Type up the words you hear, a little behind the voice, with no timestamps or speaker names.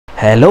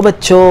Hello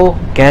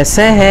बच्चों,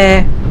 कैसे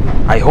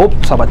हैं? आई होप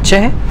सब अच्छे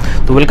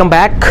हैं। तो वेलकम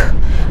बैक।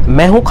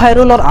 मैं हूं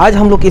खैरुल और आज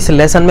हम लोग इस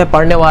लेसन में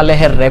पढ़ने वाले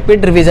हैं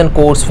rapid revision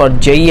course for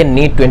JEE and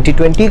NEET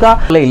 2020 का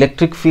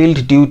electric field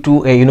due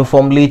to A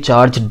uniformly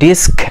charge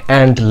disc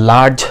and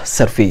large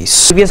surface.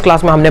 Previous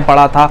class में हमने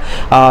पढ़ा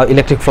था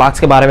इलेक्ट्रिक फ्लक्स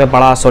के बारे में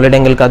पढ़ा, सॉलिड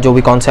एंगल का जो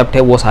भी कॉन्सेप्ट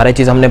है वो सारे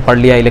चीज़ हमने पढ़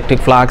लिया। इलेक्ट्रिक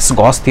फ्लक्स,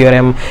 गॉस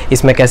थ्योरम,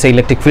 इसमें कैसे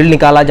इलेक्ट्रिक फील्ड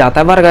निकाला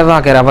जाता है वगैरह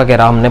वगैरह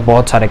वगैरह, हमने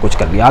बहुत सारे कुछ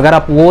कर लिया। अगर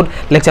आप वो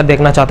लेक्चर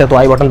देखना चाहते हो तो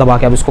आई बटन दबा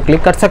के आप इसको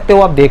क्लिक कर सकते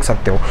हो, आप देख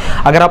सकते हो।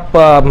 अगर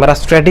आप मेरा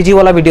स्ट्रेटेजी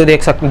वाला वीडियो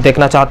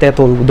देखना चाहते हैं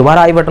तो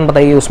दोबारा आई बटन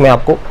बताइए, उसमें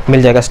आपको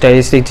मिल जाएगा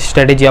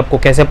स्ट्रेटेजी, आपको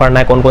कैसे पढ़ना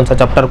है, कौन कौन सा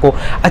चैप्टर को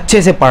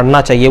अच्छे से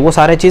पढ़ना चाहिए, वो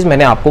सारे चीज़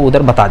मैंने आपको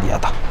उधर बता दिया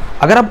था।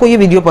 अगर आपको ये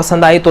वीडियो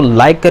पसंद आई तो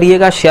लाइक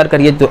करिएगा, शेयर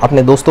करिए तो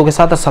अपने दोस्तों के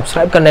साथ, और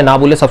सब्सक्राइब करने ना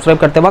भूले। सब्सक्राइब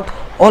करते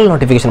वक्त ऑल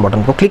नोटिफिकेशन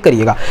बटन को क्लिक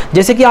करिएगा।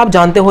 जैसे कि आप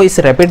जानते हो इस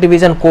रैपिड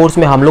रिवीजन कोर्स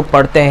में हम लोग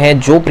पढ़ते हैं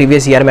जो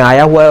प्रीवियस ईयर में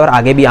आया हुआ है और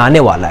आगे भी आने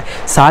वाला है।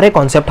 सारे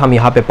कॉन्सेप्ट हम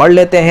यहाँ पे पढ़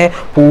लेते हैं,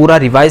 पूरा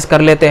रिवाइज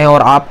कर लेते हैं,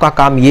 और आपका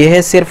काम ये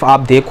है सिर्फ आप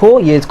देखो,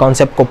 ये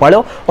कॉन्सेप्ट को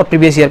पढ़ो और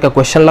प्रीवियस ईयर का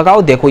क्वेश्चन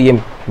लगाओ, देखो ये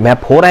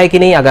मैप हो रहा है कि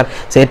नहीं, अगर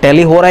से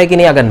टैली हो रहा है कि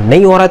नहीं। अगर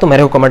नहीं हो रहा है तो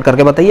मेरे को कमेंट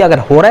करके बताइए, अगर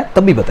हो रहा है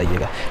तब भी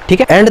बताइएगा,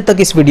 ठीक है। एंड तक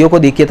इस वीडियो को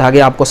देखिए ताकि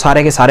आपको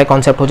सारे के सारे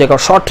कॉन्सेप्ट हो जाएगा और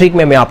शॉर्ट ट्रिक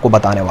में मैं आपको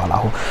बताने वाला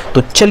हूं।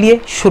 तो चलिए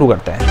शुरू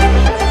करते हैं।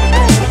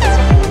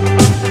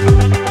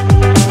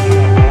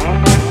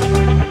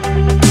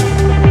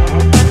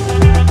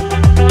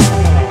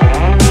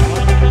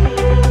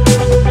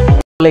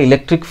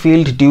 Electric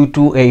field due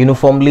to A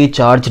uniformly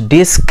charge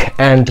disc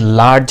and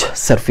large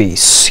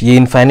surface. ये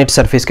इनफाइनाइट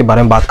सरफेस के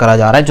बारे में बात करा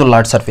जा रहा है, जो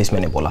लार्ज सरफेस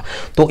मैंने बोला।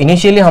 तो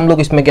इनिशियली हम लोग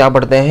इसमें क्या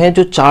पढ़ते हैं,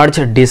 जो चार्ज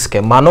डिस्क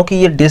है, मानो कि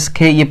ये डिस्क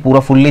है, ये पूरा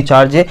फुल्ली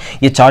चार्ज है,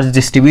 ये चार्ज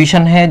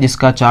डिस्ट्रीब्यूशन है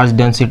जिसका चार्ज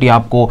डेंसिटी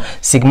आपको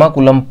sigma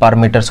coulomb per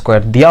metre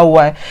square दिया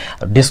हुआ है।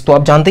 डिस्क तो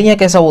आप जानते ही हैं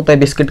कैसा होता है,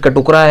 बिस्किट का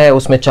टुकड़ा है,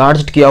 उसमें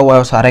चार्ज किया हुआ है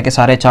और सारे के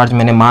सारे चार्ज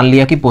मैंने मान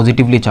लिया कि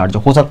पॉजिटिवली चार्ज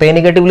हो सकता है,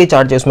 नेगेटिवली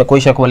चार्ज है, उसमें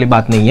कोई शक वाली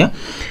बात नहीं है।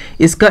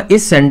 इसका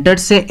इस सेंटर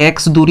से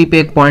x दूरी पे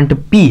एक पॉइंट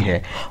P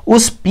है,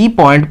 उस P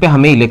पॉइंट पे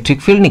हमें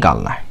इलेक्ट्रिक फील्ड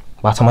निकालना है।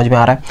 बात समझ में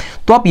आ रहा है?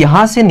 तो आप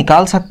यहां से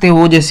निकाल सकते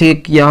हो,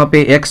 जैसे यहाँ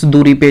पे x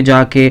दूरी पे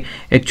जाके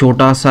एक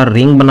छोटा सा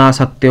रिंग बना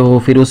सकते हो,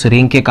 फिर उस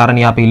रिंग के कारण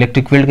यहाँ पे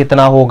इलेक्ट्रिक फील्ड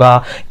कितना होगा,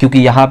 क्योंकि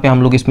यहाँ पे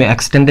हम लोग इसमें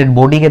एक्सटेंडेड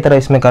बॉडी की तरह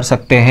इसमें कर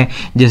सकते हैं।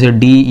 जैसे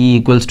डी ई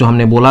इक्वल्स टू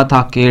हमने बोला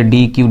था कि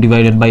D Q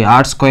divided by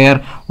are square,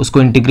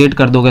 उसको इंटीग्रेट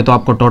कर दोगे तो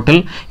आपको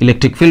टोटल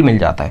इलेक्ट्रिक फील्ड मिल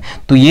जाता है।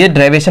 तो ये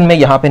डेरिवेशन मैं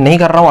यहाँ पे नहीं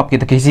कर रहा हूँ, आपकी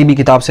किसी भी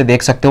किताब से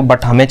देख सकते हो,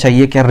 बट हमें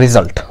चाहिए क्या,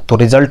 रिजल्ट। तो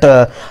रिजल्ट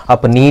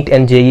आप नीट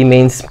एंड जेईई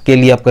मेंस के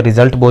लिए आपका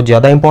रिजल्ट बहुत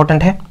ज़्यादा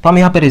इंपॉर्टेंट है। तो हम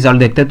यहाँ पे रिजल्ट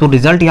देखते हैं। तो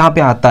रिजल्ट यहाँ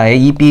पे आता है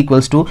E P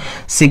equals to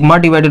sigma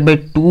divided by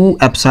 2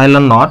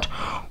 epsilon not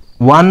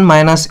 1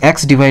 minus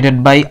x divided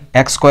by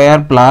x square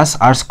plus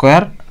are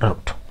square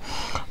root.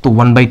 तो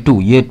 1/2,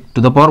 ये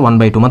टू द पावर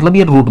 1/2, मतलब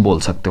ये रूट बोल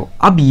सकते हो।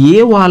 अब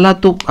ये वाला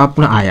तो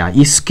अपना आया,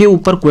 इसके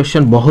ऊपर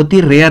क्वेश्चन बहुत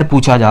ही रेयर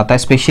पूछा जाता है,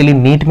 स्पेशली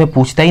नीट में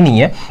पूछता ही नहीं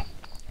है,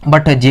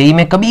 बट जेईई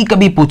में कभी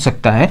कभी पूछ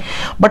सकता है।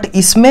 बट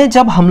इसमें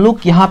जब हम लोग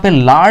यहाँ पे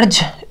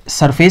लार्ज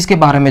सरफेस के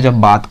बारे में जब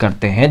बात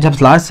करते हैं, जब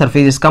लार्ज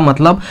सरफेस, इसका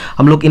मतलब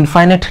हम लोग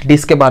इनफाइनाइट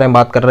डिस्क के बारे में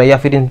बात कर रहे हैं या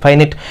फिर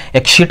इनफाइनाइट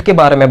एक शीट के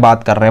बारे में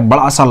बात कर रहे हैं,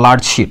 बड़ा सा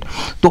लार्ज शीट।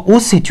 तो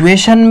उस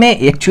सिचुएशन में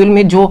एक्चुअल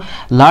में जो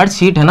लार्ज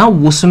शीट है ना,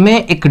 उसमें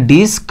एक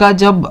डिस्क का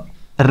जब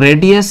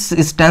रेडियस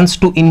टेंड्स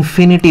टू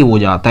इन्फिनिटी हो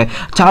जाता है,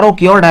 चारों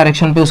की ओर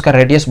डायरेक्शन पे उसका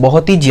रेडियस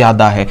बहुत ही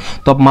ज्यादा है,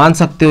 तो आप मान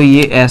सकते हो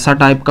ये ऐसा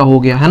टाइप का हो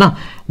गया है ना।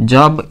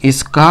 जब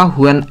इसका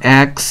when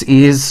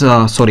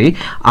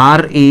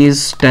r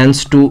is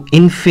tends to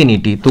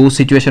infinity, तो उस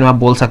सिचुएशन में आप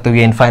बोल सकते हो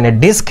ये इनफाइनाइट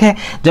डिस्क है।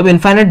 जब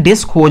इनफाइनाइट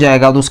डिस्क हो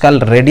जाएगा तो उसका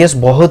रेडियस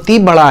बहुत ही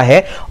बड़ा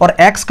है और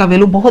x का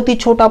वैल्यू बहुत ही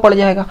छोटा पड़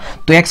जाएगा।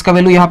 तो x का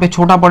वैल्यू यहाँ पे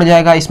छोटा पड़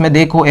जाएगा, इसमें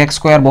देखो x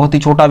स्क्वायर बहुत ही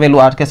छोटा वैल्यू,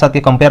 r के साथ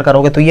ये कंपेयर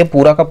करोगे तो ये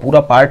पूरा का पूरा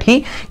पार्ट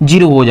ही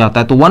 0 हो जाता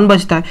है, तो 1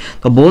 बचता है।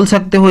 तो बोल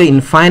सकते हो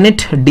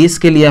इनफाइनाइट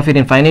डिस्क के लिए या फिर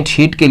इनफाइनाइट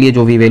शीट के लिए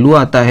जो भी वैल्यू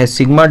आता है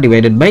सिग्मा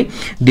डिवाइडेड बाई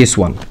दिस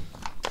 1।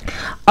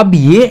 अब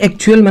ये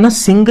एक्चुअल में ना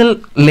सिंगल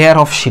लेयर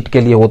ऑफ शीट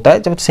के लिए होता है।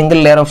 जब सिंगल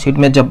लेयर ऑफ शीट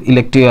में जब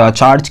इलेक्ट्रिक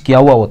चार्ज किया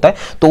हुआ होता है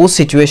तो उस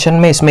सिचुएशन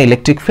में इसमें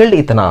इलेक्ट्रिक फील्ड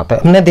इतना आता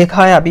है, हमने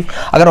देखा है अभी।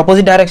 अगर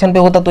अपोजिट डायरेक्शन पे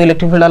होता तो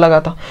इलेक्ट्रिक फील्ड अलग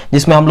आता,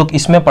 जिसमें हम लोग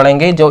इसमें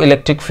पढ़ेंगे जो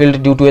electric field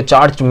due to A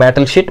charge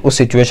metal sheet, उस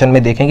सिचुएशन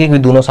में देखेंगे कि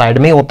दोनों साइड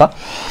में होता,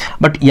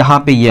 बट यहाँ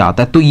पे ये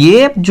आता है। तो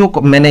ये जो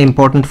मैंने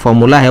इंपॉर्टेंट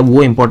फॉर्मूला है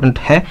वो इंपॉर्टेंट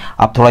है,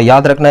 आप थोड़ा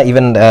याद रखना।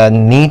 इवन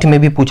नीट में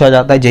भी पूछा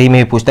जाता है, जेईई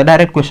में भी पूछता है,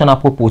 डायरेक्ट क्वेश्चन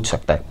आपको पूछ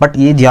सकता है, बट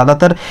ये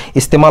ज्यादातर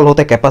इस्तेमाल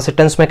होता है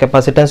कैपेसिटेंस में।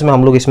 कैपेसिटेंस में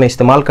हम लोग इसमें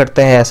इस्तेमाल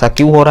करते हैं, ऐसा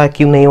क्यों हो रहा है,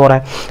 क्यों नहीं हो रहा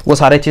है, वो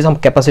सारे चीज हम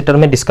कैपेसिटर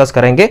में डिस्कस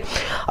करेंगे।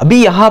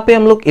 अभी यहाँ पे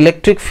हम लोग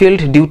electric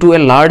field due to a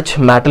large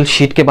metal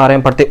sheet के बारे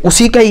में पढ़ते हैं,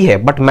 उसी का ही है।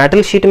 बट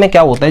मेटल शीट में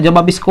क्या होता है, जब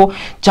आप इसको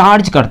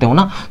चार्ज करते हो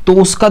ना तो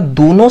उसका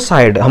दोनों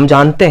साइड, हम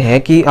जानते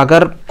हैं कि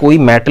अगर कोई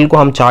मेटल को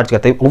हम चार्ज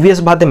करते हैं, ऑब्वियस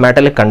बात है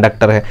मेटल एक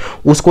कंडक्टर है,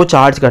 उसको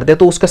चार्ज करते हैं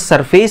तो उसका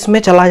सरफेस में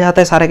चला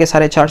जाता है सारे के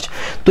सारे चार्ज।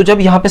 तो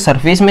जब यहाँ पे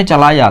सरफेस में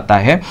चला जाता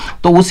है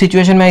तो उस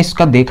सिचुएशन में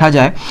इसका देखा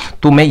जाए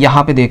तो मैं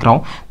यहाँ पे देख रहा हूं,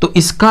 तो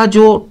इसका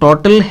जो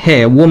टोटल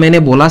है वो मैंने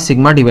बोला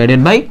sigma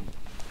divided by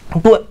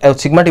two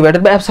sigma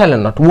divided by epsilon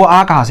not. वो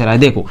आ कहाँ से रहा है,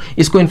 देखो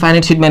इसको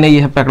इनफाइनाइट शीट मैंने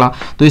ये पकड़ा,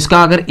 तो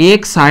इसका अगर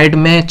एक साइड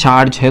में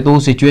चार्ज है तो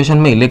उस सिचुएशन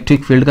में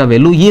इलेक्ट्रिक फील्ड का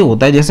वैल्यू ये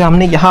होता है, जैसे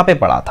हमने यहाँ पे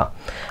पढ़ा था।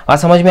 बात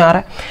समझ में आ रहा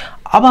है।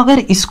 अब अगर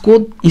इसको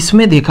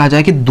इसमें देखा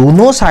जाए कि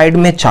दोनों साइड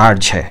में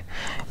चार्ज है,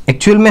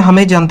 एक्चुअल में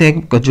हमें जानते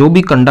हैं जो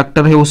भी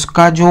कंडक्टर है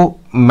उसका जो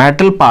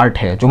मेटल पार्ट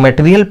है, जो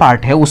मटेरियल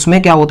पार्ट है,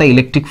 उसमें क्या होता है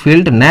electric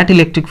field, net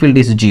electric field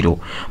is zero.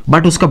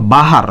 But उसका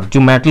बाहर जो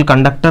मेटल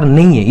कंडक्टर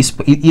नहीं है, इस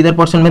इधर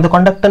पोर्शन में तो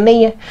कंडक्टर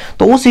नहीं है,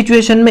 तो उस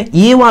सिचुएशन में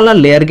ये वाला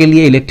लेयर के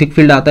लिए इलेक्ट्रिक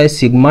फील्ड आता है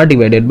sigma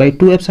divided by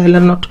 2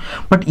 epsilon not.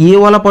 But ये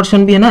वाला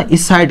पोर्शन भी है ना,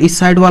 इस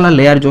साइड वाला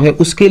लेयर जो है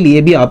उसके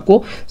लिए भी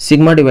आपको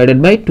sigma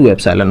divided by 2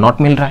 epsilon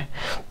not मिल रहा है।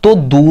 तो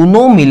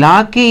दोनों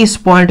मिला के इस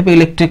पॉइंट पे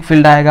इलेक्ट्रिक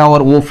फील्ड आएगा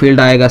और वो फील्ड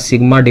आएगा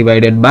sigma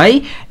divided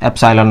by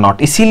epsilon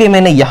not. इसीलिए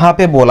मैंने यहां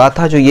पे बोला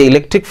था जो ये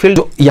इलेक्ट्रिक फील्ड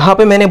जो यहां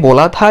पे मैंने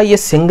बोला था ये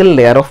सिंगल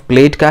लेयर ऑफ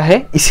प्लेट का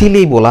है,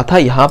 इसीलिए बोला था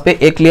यहां पे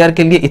एक लेयर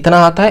के लिए इतना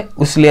आता है,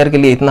 उस लेयर के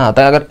लिए इतना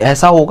आता है। अगर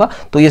ऐसा होगा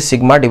तो ये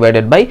sigma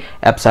divided by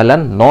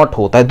epsilon not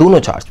होता है दोनों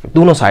चार्ज पे,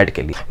 दोनों साइड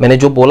के लिए। मैंने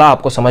जो बोला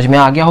आपको समझ में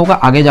आ गया होगा।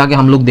 आगे जाके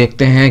हम लोग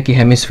देखते हैं कि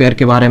हेमिस्फीयर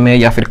के बारे में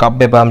या फिर कप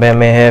के बारे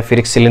में है, फिर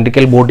एक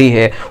सिलिंड्रिकल बॉडी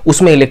है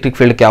उसमें इलेक्ट्रिक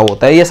फील्ड क्या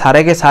होता है। ये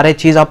सारे के सारे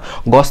चीज आप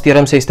गॉस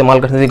थ्योरम से इस्तेमाल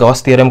करते थे,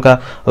 गॉस थ्योरम का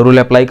रूल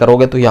अप्लाई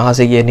करोगे तो यहां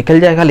से ये निकल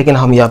जाएगा, लेकिन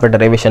हम यहाँ पे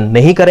डेरिवेशन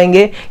नहीं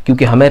करेंगे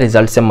क्योंकि हमें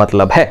रिजल्ट से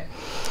मतलब है।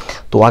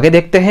 तो आगे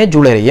देखते हैं,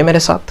 जुड़े रहिए मेरे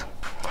साथ।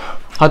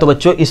 हाँ तो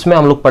बच्चों इसमें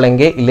हम लोग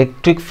पढ़ेंगे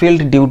electric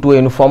field due to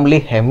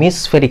uniformly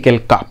hemispherical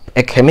cup.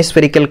 एक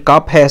हेमिस्फेरिकल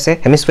कप है, ऐसे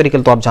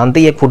हेमिस्फेरिकल तो आप जानते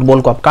ही, एक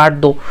फुटबॉल को आप काट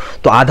दो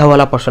तो आधा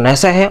वाला पोर्शन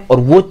ऐसा है और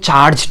वो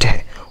चार्ज्ड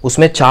है,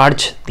 उसमें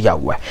चार्ज दिया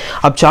हुआ है।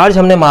 अब चार्ज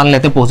हमने मान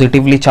लेते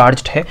पॉजिटिवली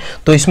चार्ज्ड है,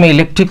 तो इसमें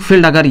इलेक्ट्रिक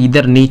फील्ड अगर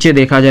इधर नीचे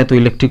देखा जाए तो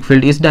इलेक्ट्रिक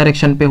फील्ड इस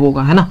डायरेक्शन पे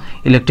होगा, है ना,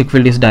 इलेक्ट्रिक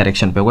फील्ड इस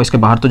डायरेक्शन पे होगा, इसके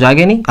बाहर तो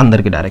जाएगा नहीं,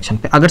 अंदर की डायरेक्शन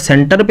पे। अगर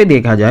सेंटर पे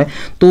देखा जाए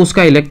तो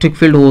उसका इलेक्ट्रिक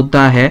फील्ड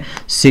होता है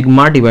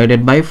sigma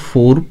divided by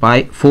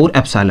 4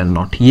 epsilon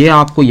not. ये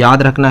आपको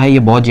याद रखना है, ये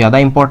बहुत ज्यादा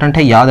इंपॉर्टेंट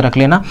है, याद रख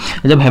लेना।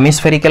 जब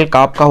हेमिस्फेरिकल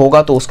कप का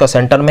होगा तो उसका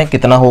सेंटर में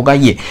कितना होगा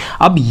ये।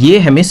 अब ये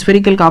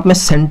हेमिस्फेरिकल कप में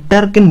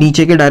सेंटर के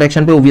नीचे के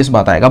डायरेक्शन पे ऑब्वियस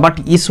बात आएगा,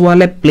 बट इस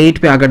वाले प्लेट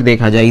पे अगर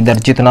देखा जाए इधर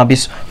जितना भी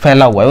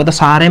फैला हुआ है वो तो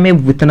सारे में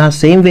उतना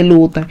सेम वैल्यू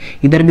होता है,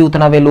 इधर भी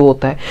उतना वैल्यू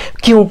होता है।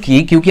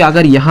 क्योंकि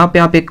अगर यहाँ पे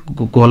आप एक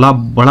गोला,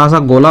 बड़ा सा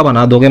गोला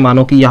बना दोगे,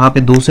 मानो कि यहाँ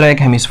पे दूसरा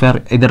एक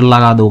हेमिस्फीयर इधर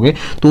लगा दोगे,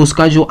 तो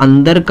उसका जो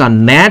अंदर का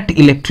नेट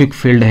इलेक्ट्रिक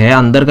फील्ड है,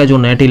 अंदर का जो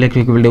नेट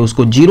इलेक्ट्रिक फील्ड है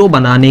उसको जीरो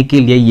बनाने के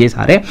लिए ये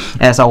सारे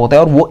ऐसा होता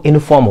है और वो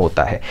यूनिफॉर्म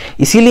होता है।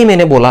 इसीलिए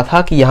मैंने बोला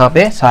था कि यहाँ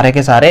पे सारे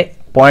के सारे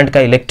पॉइंट का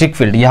इलेक्ट्रिक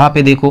फील्ड, यहाँ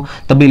पे देखो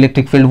तब भी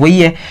इलेक्ट्रिक फील्ड वही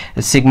है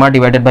sigma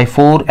divided by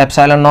 4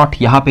 epsilon not,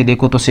 यहाँ पे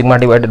देखो तो sigma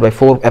divided by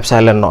 4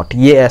 epsilon not.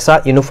 ये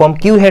ऐसा यूनिफॉर्म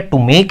क्यों है, to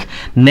make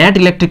net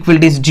electric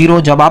field is zero.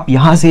 जब आप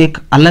यहाँ से एक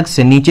अलग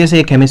से नीचे से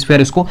एक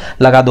हेमिस्फीयर इसको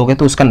लगा दोगे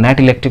तो उसका नेट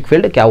इलेक्ट्रिक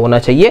फील्ड क्या होना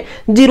चाहिए,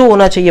 जीरो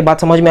होना चाहिए।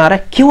 बात समझ में आ रहा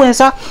है क्यों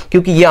ऐसा,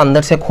 क्योंकि ये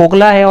अंदर से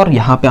खोखला है और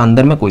यहाँ पे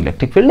अंदर में कोई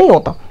इलेक्ट्रिक फील्ड नहीं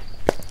होता।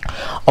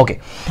 ओके,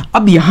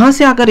 अब यहां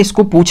से अगर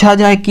इसको पूछा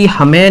जाए कि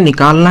हमें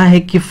निकालना है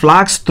कि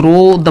flux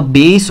through the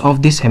base of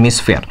this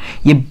hemisphere,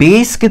 ये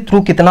बेस के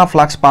थ्रू कितना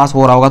फ्लक्स पास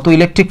हो रहा होगा, तो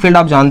इलेक्ट्रिक फील्ड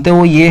आप जानते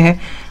हो ये है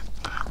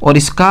और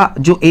इसका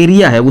जो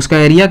एरिया है उसका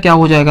एरिया क्या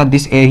हो जाएगा,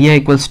 this area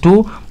equals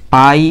to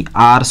pi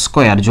are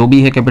square, जो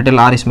भी है कैपिटल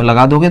आर इसमें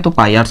लगा दोगे तो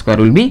पाई are square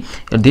will be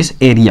this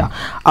area.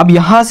 अब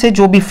यहां से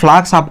जो भी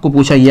फ्लक्स आपको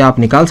पूछा ये आप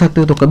निकाल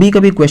सकते हो। तो कभी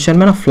कभी क्वेश्चन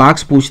में ना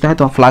फ्लक्स पूछता है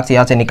तो आप फ्लक्स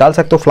यहां से निकाल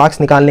सकते हो।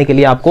 फ्लक्स निकालने के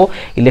लिए आपको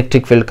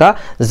इलेक्ट्रिक फील्ड का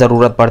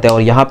जरूरत पड़ता है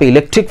और यहाँ पे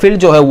इलेक्ट्रिक फील्ड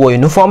जो है वो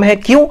यूनिफॉर्म है।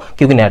 क्यों,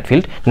 क्योंकि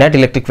नेट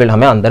इलेक्ट्रिक फील्ड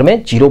हमें अंदर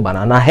में जीरो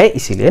बनाना है,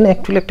 इसीलिए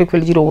नेट इलेक्ट्रिक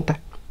फील्ड जीरो होता है।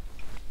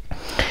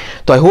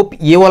 तो आई होप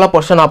ये वाला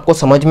पोर्शन आपको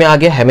समझ में आ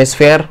गया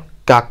हेमिस्फीयर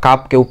का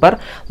कप के ऊपर।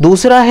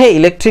 दूसरा है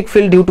electric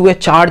field due to A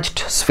charged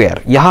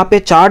sphere. यहाँ पे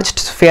चार्ज्ड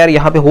स्फीयर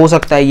यहाँ पे हो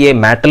सकता है ये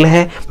मेटल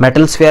है,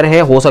 मेटल स्फीयर है,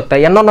 हो सकता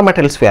है या नॉन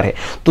मेटल स्फीयर है।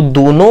 तो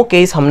दोनों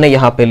केस हमने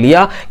यहाँ पे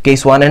लिया,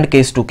 केस 1 एंड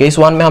केस 2। केस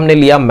 1 में हमने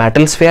लिया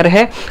मेटल स्फीयर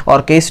है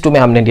और केस 2 में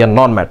हमने लिया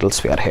नॉन मेटल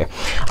स्फीयर है।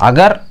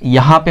 अगर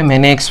यहाँ पे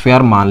मैंने एक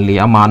स्फीयर मान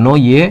लिया, मानो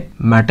ये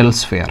मेटल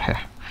स्फीयर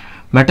है,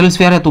 मेटल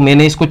स्फीयर है, तो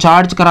मैंने इसको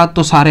चार्ज करा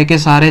तो सारे के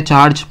सारे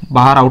चार्ज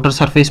बाहर आउटर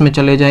सरफेस में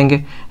चले जाएंगे,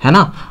 है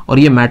ना। और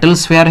ये मेटल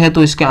स्फीयर है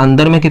तो इसके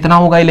अंदर में कितना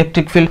होगा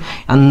इलेक्ट्रिक फील्ड,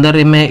 अंदर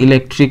में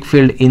electric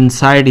field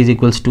inside is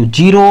equals to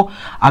zero.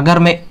 अगर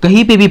मैं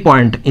कहीं पे भी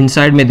पॉइंट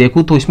इनसाइड में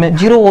देखूं तो इसमें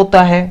जीरो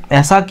होता है।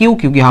 ऐसा क्यों,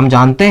 क्योंकि हम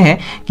जानते हैं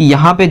कि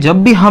यहाँ पे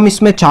जब भी हम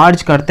इसमें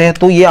चार्ज करते हैं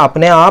तो ये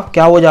अपने आप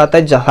क्या हो जाता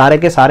है, सारे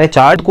के सारे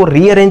चार्ज को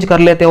रीअरेंज कर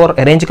लेते हैं। और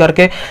अरेंज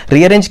करके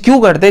रीअरेंज क्यों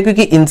करते हैं,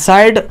 क्योंकि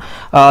इनसाइड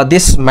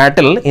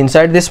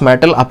दिस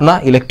मेटल अपना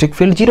इलेक्ट्रिक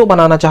फील्ड जीरो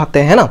बनाना चाहते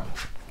हैं ना,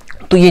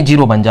 तो ये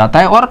जीरो बन जाता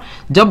है। और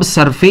जब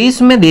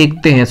सरफेस में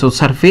देखते हैं तो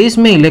सरफेस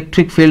में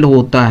इलेक्ट्रिक फील्ड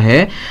होता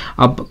है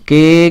अब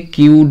के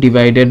Q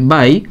divided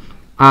by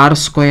are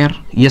square,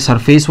 ये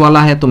सरफेस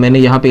वाला है तो मैंने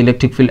यहाँ पे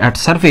electric field at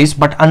surface,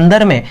 but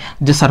अंदर में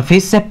जो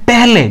सरफेस से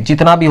पहले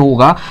जितना भी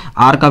होगा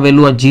आर का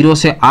वैल्यू 0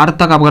 से आर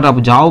तक अगर आप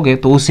जाओगे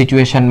तो उस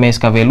सिचुएशन में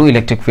इसका वैल्यू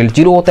इलेक्ट्रिक फील्ड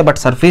 0 होता है, बट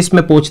सरफेस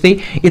में पहुंचते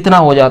ही इतना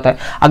हो जाता है।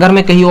 अगर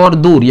मैं कहीं और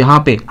दूर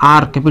यहाँ पे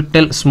आर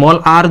कैपिटल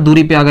स्मॉल आर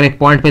दूरी पे अगर एक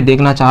पॉइंट पे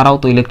देखना चाह रहा हूं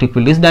तो इलेक्ट्रिक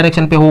फील्ड इस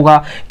डायरेक्शन पे होगा,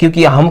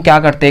 क्योंकि हम क्या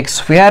करते हैं एक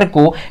स्फीयर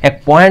को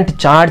एक पॉइंट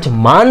चार्ज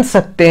मान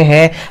सकते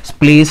हैं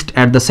placed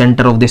at the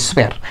centre of the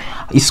sphere.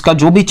 इसका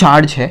जो भी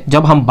चार्ज है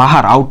जब हम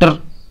बाहर आउटर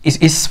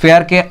इस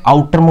स्फीयर के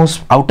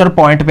आउटर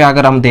पॉइंट पे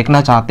अगर हम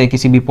देखना चाहते हैं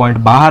किसी भी पॉइंट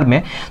बाहर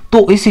में,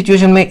 तो इस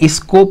सिचुएशन में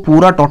इसको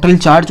पूरा टोटल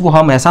चार्ज को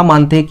हम ऐसा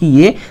मानते हैं कि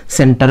ये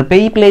सेंटर पे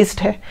ही प्लेस्ड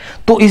है,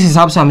 तो इस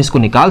हिसाब से हम इसको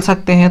निकाल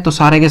सकते हैं। तो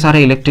सारे के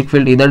सारे इलेक्ट्रिक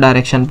फील्ड इधर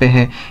डायरेक्शन पे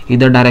है,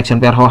 इधर डायरेक्शन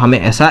पे हमें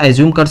ऐसा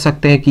एज्यूम कर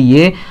सकते हैं कि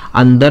ये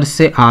अंदर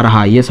से आ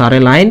रहा है, ये सारे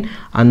लाइन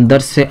अंदर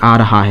से आ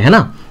रहा है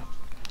ना,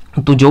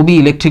 तो जो भी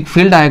इलेक्ट्रिक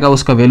फील्ड आएगा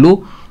उसका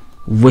वैल्यू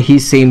वही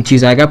सेम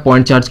चीज आएगा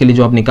पॉइंट चार्ज के लिए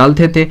जो आप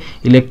निकालते थे।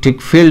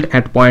 Electric field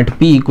at point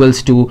P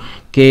equals to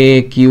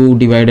KQ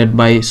divided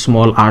by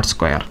small r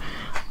square,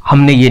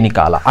 हमने ये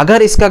निकाला।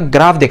 अगर इसका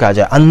ग्राफ देखा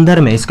जाए,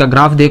 अंदर में इसका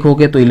ग्राफ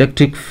देखोगे तो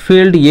इलेक्ट्रिक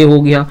फील्ड ये हो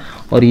गया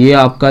और ये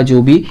आपका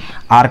जो भी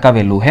r का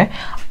वैल्यू है,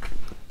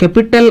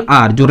 कैपिटल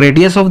R जो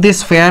रेडियस ऑफ दिस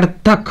स्फीयर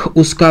तक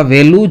उसका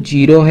वैल्यू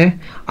 0 है,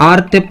 R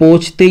पे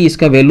पहुंचते ही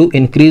इसका वैल्यू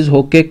इंक्रीज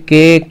होके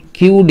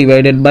KQ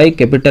divided by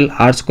capital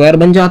R square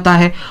बन जाता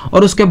है,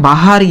 और उसके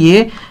बाहर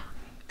ये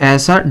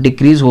ऐसा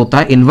डिक्रीज होता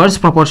है इनवर्स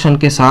प्रोपोर्शन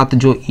के साथ,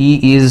 जो E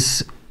is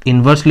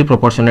inversely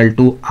proportional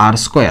to R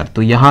square,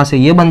 तो यहां से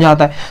ये बन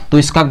जाता है। तो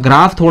इसका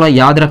ग्राफ थोड़ा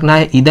याद रखना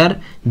है, इधर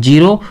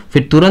 0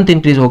 फिर तुरंत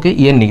इंक्रीज होके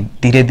ये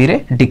धीरे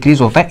धीरे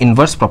डिक्रीज होता है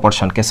इनवर्स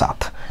प्रोपोर्शन के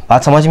साथ।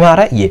 बात समझ में आ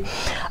रहा है?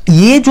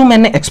 ये जो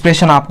मैंने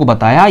एक्सप्रेशन आपको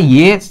बताया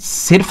ये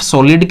सिर्फ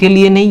सॉलिड के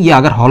लिए नहीं, ये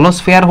अगर हॉलो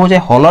स्फीयर हो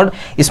जाए, हॉलो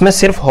इसमें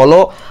सिर्फ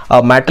हॉलो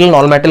मेटल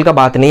नॉन मेटल का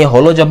बात नहीं है,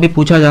 हॉलो जब भी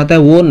पूछा जाता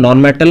है वो नॉन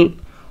मेटल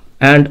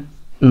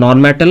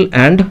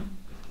एंड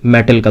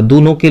मेटल का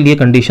दोनों के लिए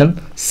कंडीशन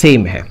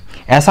सेम है।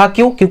 ऐसा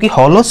क्यों? क्योंकि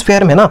हॉलो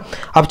स्फीयर में ना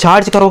आप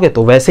चार्ज करोगे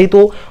तो वैसे ही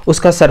तो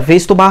उसका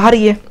सरफेस तो बाहर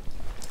ही है,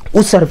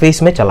 उस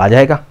सरफेस में चला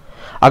जाएगा।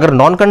 अगर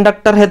नॉन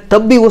कंडक्टर है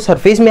तब भी वो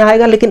सरफेस में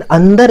आएगा, लेकिन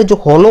अंदर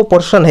जो हॉलो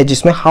पोर्शन है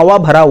जिसमें हवा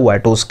भरा हुआ है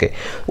ठोस के,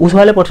 उस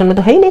वाले पोर्शन में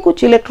तो है ही नहीं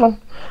कुछ इलेक्ट्रॉन।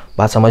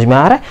 बात समझ में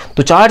आ रहा है?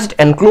 तो चार्ज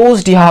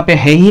एनक्लोज्ड यहाँ पे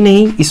है ही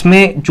नहीं।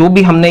 इसमें जो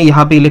भी हमने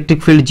यहाँ पे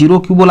इलेक्ट्रिक फील्ड 0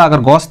 क्यों बोला, अगर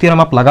गॉस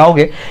थ्योरम आप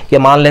लगाओगे, कि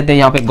मान लेते हैं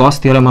यहाँ पे गॉस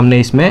थ्योरम हमने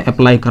इसमें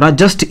अप्लाई करा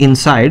जस्ट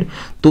इनसाइड,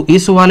 तो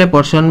इस वाले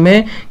पोर्शन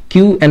में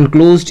Q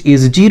एनक्लोज्ड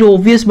इज 0।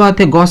 ऑब्वियस बात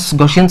है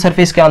गॉसियन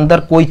सरफेस के अंदर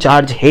कोई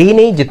चार्ज है ही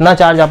नहीं, जितना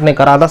चार्ज आपने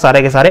करा था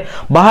सारे के सारे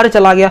बाहर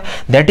चला गया।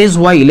 That is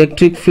why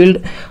electric field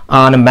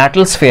on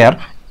metal sphere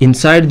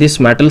inside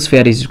this metal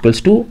sphere is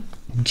equals to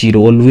 0।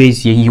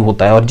 Always यही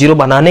होता है, और 0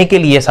 बनाने के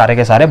लिए सारे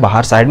के सारे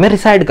बाहर साइड में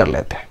रिसाइड कर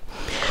लेते हैं।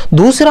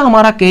 दूसरा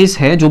हमारा केस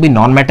है जो भी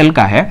नॉन मेटल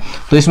का है,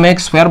 तो इसमें एक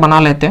स्फीयर बना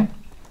लेते हैं,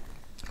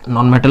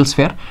 नॉन मेटल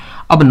स्फीयर।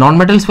 अब नॉन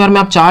मेटल स्फीयर में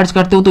आप चार्ज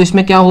करते हो तो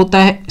इसमें क्या होता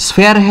है,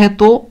 स्फीयर है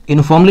तो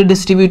यूनिफॉर्मली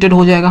डिस्ट्रीब्यूटेड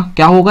हो जाएगा।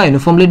 क्या होगा?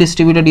 यूनिफॉर्मली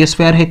डिस्ट्रीब्यूटेड ये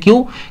स्फीयर है।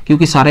 क्यों?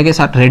 क्योंकि सारे के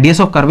साथ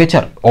रेडियस ऑफ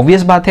कर्वेचर,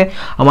 ऑब्वियस बात है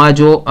हमारा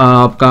जो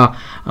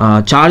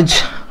आपका चार्ज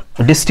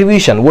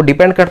डिस्ट्रीब्यूशन वो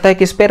डिपेंड करता है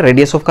किस पे,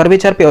 रेडियस ऑफ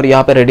कर्वेचर पे, और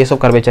यहाँ पे radius of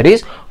curvature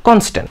is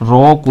constant,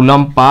 row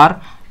coulomb per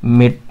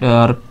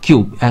metre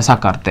cube, ऐसा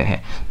करते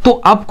हैं। तो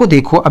आपको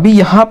देखो अभी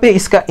यहाँ पे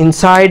इसका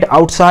इनसाइड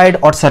आउटसाइड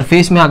और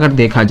सरफेस में अगर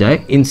देखा जाए,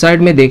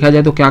 इनसाइड में देखा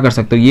जाए तो क्या कर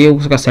सकते हो, ये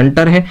उसका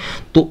सेंटर है,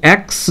 तो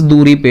x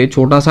दूरी पे,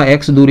 छोटा सा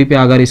x दूरी पे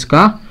अगर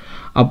इसका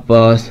आप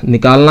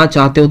निकालना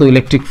चाहते हो तो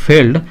electric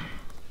field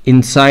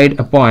inside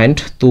a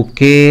point, तो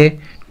k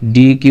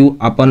dq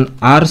अपन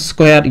r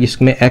स्क्वायर,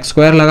 इसमें x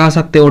स्क्वायर लगा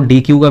सकते हो।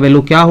 dq का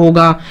वैल्यू क्या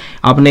होगा,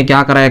 आपने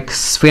क्या करा, एक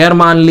स्फीयर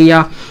मान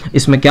लिया,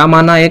 इसमें क्या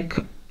माना, एक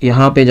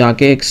यहाँ पे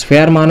जाके एक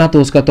स्फीयर माना,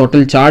 तो उसका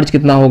टोटल चार्ज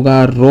कितना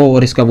होगा, रो,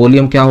 और इसका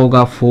वॉल्यूम क्या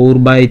होगा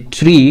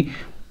 4/3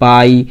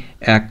 पाई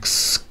x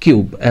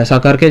क्यूब। ऐसा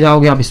करके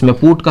जाओगे आप, इसमें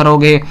पुट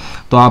करोगे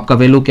तो आपका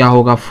वैल्यू क्या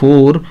होगा,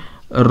 4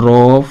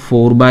 रो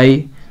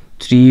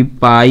 4/3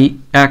 पाई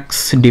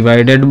x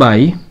डिवाइडेड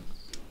बाई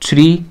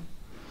 3,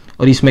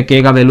 और इसमें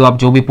k का वैल्यू आप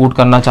जो भी पुट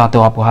करना चाहते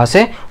हो आप वहां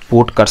से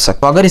पुट कर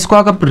सकते हो। अगर इसको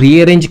आप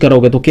रीअरेंज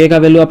करोगे तो k का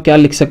वैल्यू आप क्या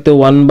लिख सकते हो,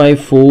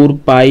 1/4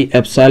 पाई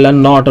एप्सिलॉन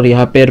नॉट, और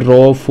यहाँ पे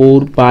रो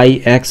 4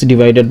 पाई x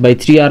डिवाइडेड बाई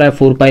 3 आ रहा है।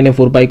 4 पाई ने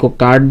 4 पाई को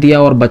काट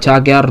दिया और बचा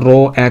क्या,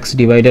 रो x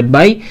divided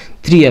by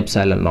 3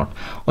 epsilon not.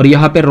 और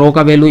यहाँ पे रो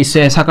का वैल्यू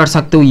इससे ऐसा कर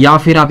सकते हो, या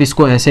फिर आप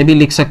इसको ऐसे भी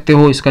लिख सकते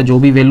हो, इसका जो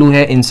भी वैल्यू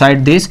है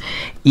inside this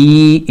E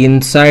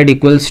inside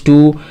equals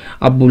to,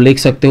 अब लिख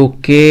सकते हो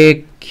k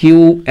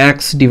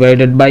QX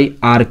divided by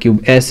R cube,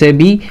 ऐसे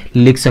भी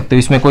लिख सकते हो,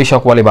 इसमें कोई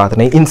शक वाली बात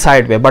नहीं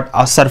इनसाइड में। बट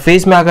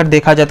सरफेस में अगर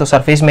देखा जाए तो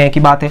सरफेस में एक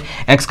ही बात है,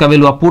 x का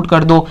वैल्यू आप पुट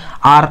कर दो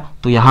R,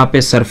 तो यहाँ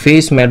पे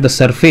सरफेस में at the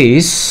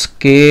surface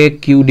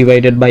KQ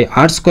divided by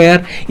R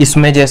square,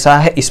 इसमें जैसा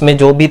है इसमें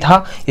जो भी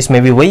था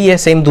इसमें भी वही है,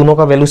 सेम, दोनों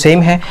का वैल्यू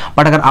सेम है।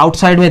 बट अगर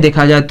आउटसाइड में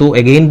देखा जाए तो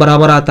अगेन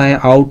बराबर आता है,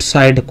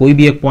 आउटसाइड कोई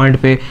भी एक पॉइंट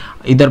पे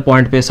इधर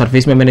पॉइंट पे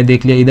सरफेस में मैंने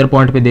देख लिया, इधर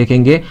पॉइंट पे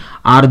देखेंगे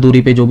r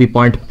दूरी पे जो भी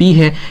पॉइंट P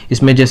है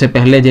इसमें जैसे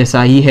पहले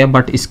जैसा ही है,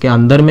 बट इसके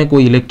अंदर में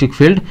कोई इलेक्ट्रिक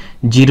फील्ड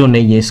जीरो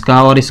नहीं है।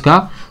 इसका और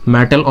इसका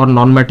मेटल और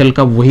नॉन मेटल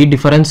का वही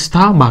डिफरेंस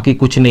था, बाकी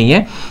कुछ नहीं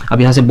है।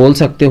 अब यहाँ से बोल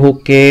सकते हो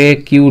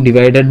कि Q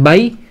divided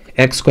by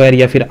x square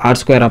या फिर आर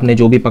स्क्वायर आपने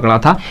जो भी पकड़ा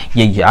था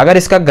यही है। अगर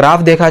इसका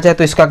ग्राफ देखा जाए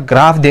तो इसका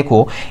ग्राफ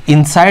देखो,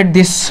 inside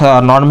this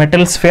non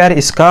metal sphere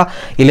इसका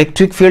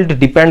इलेक्ट्रिक फील्ड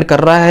डिपेंड कर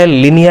रहा है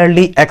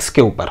लिनियरली एक्स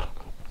के ऊपर।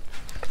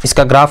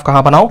 इसका ग्राफ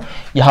कहाँ बनाऊं,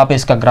 यहाँ पे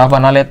इसका ग्राफ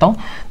बना लेता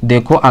हूं।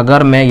 देखो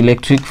अगर मैं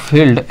इलेक्ट्रिक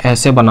फील्ड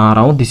ऐसे बना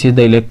रहा हूं, this is the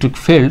electric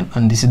field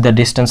and this is the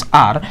distance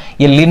r,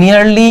 ये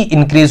लिनियरली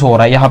इंक्रीज हो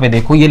रहा है। यहाँ पे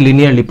देखो ये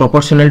लिनियरली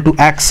प्रोपोर्शनल टू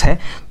x है,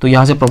 तो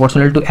यहाँ से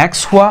प्रोपोर्शनल टू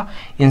x हुआ।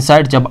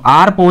 इनसाइड जब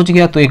r पहुंच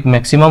गया तो एक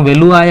मैक्सिमम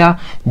वैल्यू आया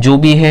जो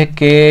भी है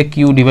के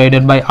q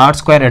divided by are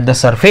square at the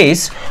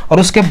surface, और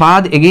उसके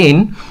बाद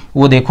अगेन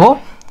वो देखो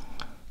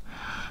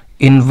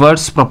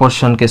इनवर्स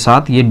प्रोपोर्शन के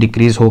साथ ये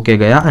डिक्रीज होके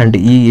गया and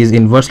E is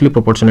inversely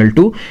proportional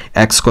to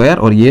x square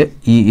और ये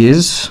E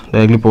is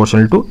directly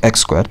proportional to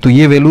x square. तो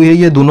ये वैल्यू है,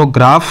 ये दोनों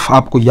ग्राफ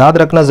आपको याद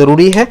रखना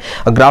जरूरी है।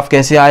 ग्राफ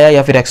कैसे आया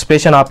या फिर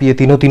एक्सप्रेशन, आप ये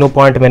तीनों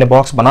पॉइंट मैंने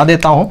बॉक्स बना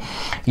देता हूं,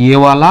 ये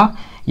वाला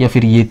या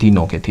फिर ये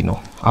तीनों के तीनों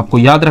आपको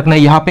याद रखना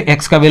है। यहाँ पे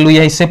x का वैल्यू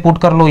या इससे पुट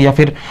कर लो या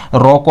फिर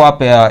रॉ को आप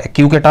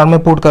q के टर्म में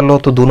पुट कर लो,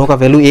 तो दोनों का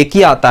वैल्यू एक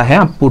ही आता है,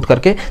 आप पुट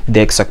करके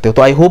देख सकते हो।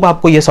 तो आई होप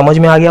आपको ये समझ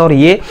में आ गया, और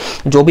ये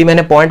जो भी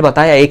मैंने पॉइंट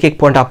बताया एक एक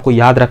पॉइंट आपको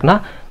याद रखना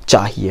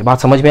चाहिए।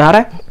 बात समझ में आ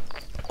रहा है।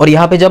 और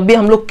यहाँ पे जब भी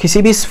हम लोग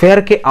किसी भी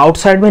स्फीयर के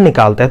आउटसाइड में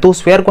निकालते हैं तो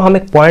स्फीयर को हम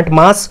एक पॉइंट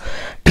मास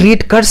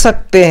ट्रीट कर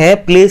सकते हैं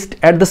placed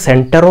at the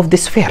centre of the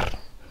sphere.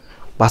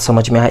 बात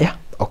समझ में आया?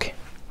 ओके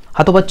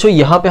हाँ, तो बच्चों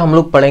यहाँ पे हम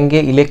लोग पढ़ेंगे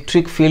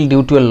electric field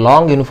due to a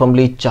long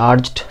uniformly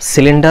charged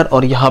cylinder,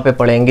 और यहाँ पे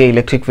पढ़ेंगे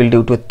electric field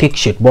due to A thick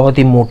sheet. बहुत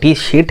ही मोटी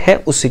शीट है,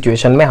 उस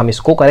सिचुएशन में हम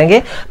इसको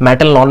करेंगे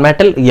मेटल नॉन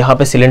मेटल, यहाँ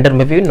पे सिलेंडर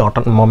में भी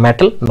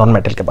मेटल नॉन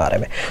मेटल के बारे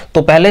में।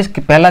 तो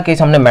पहला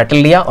केस हमने मेटल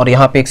लिया और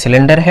यहाँ पे एक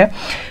सिलेंडर है।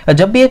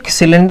 जब भी एक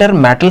सिलेंडर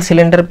मेटल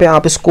सिलेंडर पे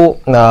आप इसको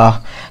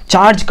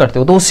चार्ज करते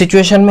हो तो उस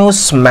सिचुएशन में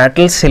उस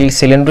मेटल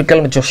सिलेंड्रिकल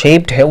जो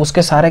शेप्ड है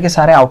उसके सारे के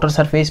सारे आउटर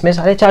सरफेस में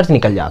सारे चार्ज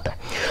निकल जाता है,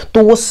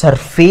 तो वो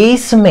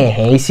सरफेस में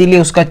है, इसीलिए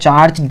उसका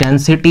charge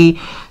density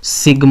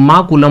sigma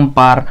coulomb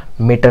per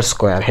metre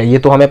square है। ये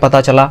तो हमें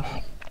पता चला।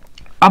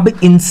 अब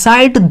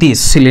इनसाइड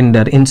दिस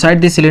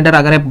सिलेंडर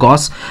अगर आप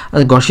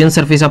गॉसियन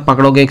सरफेस आप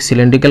पकड़ोगे, एक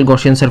सिलेंड्रिकल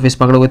गॉसियन सरफेस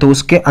पकड़ोगे, तो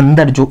उसके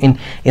अंदर जो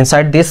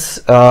इनसाइड दिस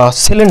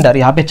सिलेंडर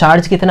यहाँ पे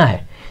चार्ज कितना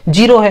है,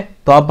 0 है।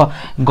 तो आप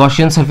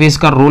गॉसियन सरफेस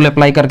का रूल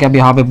अप्लाई करके अब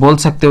यहाँ पे बोल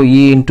सकते हो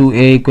E into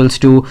A equals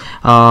to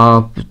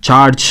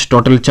charge,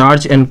 total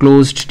charge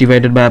enclosed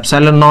divided by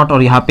epsilon not,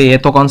 और यहाँ पे ए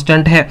तो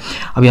कांस्टेंट है।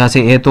 अब यहाँ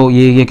से ए तो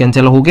ये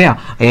कैंसिल हो गया,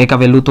 ए का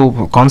वैल्यू तो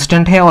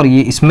कांस्टेंट है, और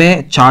ये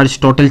इसमें चार्ज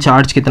टोटल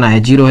चार्ज कितना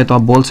है, 0 है। तो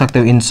आप बोल सकते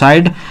हो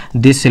inside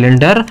this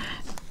cylinder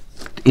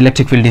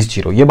electric field is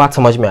 0। ये बात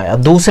समझ में आया।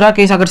 दूसरा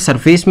केस अगर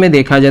सरफेस में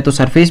देखा जाए तो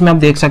सरफेस में आप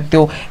देख सकते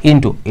हो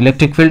इनटू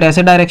इलेक्ट्रिक फील्ड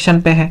ऐसे डायरेक्शन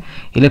पे है,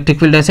 इलेक्ट्रिक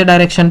फील्ड ऐसे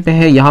डायरेक्शन पे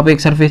है, यहाँ पे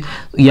एक सरफेस,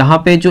 यहाँ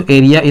पे जो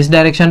एरिया इस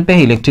डायरेक्शन पे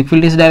है, इलेक्ट्रिक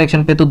फील्ड इस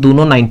डायरेक्शन पे, तो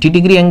दोनों 90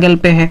 डिग्री एंगल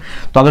पे है।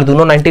 तो अगर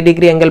दोनों 90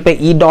 डिग्री एंगल पे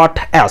E डॉट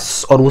S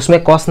और उसमें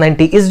cos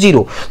 90 इज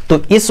 0,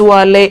 तो इस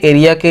वाले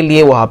एरिया के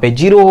लिए वहां पे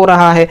 0 हो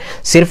रहा है,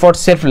 सिर्फ और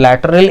सिर्फ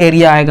लैटरल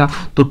एरिया आएगा,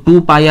 तो 2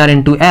 पाई r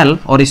इंटू L,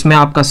 और इसमें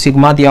आपका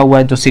सिग्मा दिया हुआ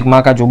है, जो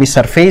सिग्मा का जो भी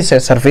सरफेस है,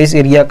 सरफेस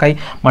एरिया का ही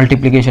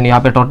मल्टीप्लीकेशन, यहाँ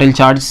पे total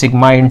charge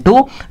sigma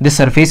into this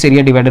surface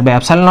area divided by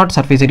epsilon not.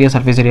 Surface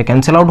area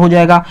cancel out हो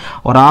जाएगा,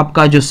 और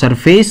आपका जो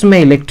सरफेस में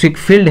इलेक्ट्रिक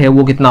फील्ड है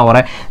वो कितना हो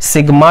रहा है,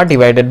 sigma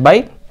divided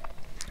by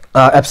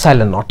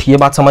epsilon not. ये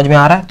बात समझ में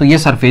आ रहा है। तो ये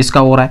सरफेस का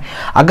हो रहा है।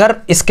 अगर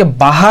इसके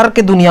बाहर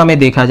के दुनिया में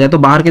देखा जाए तो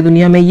बाहर के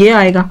दुनिया में ये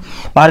आएगा,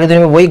 बाहर के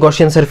दुनिया में वही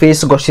गॉसियन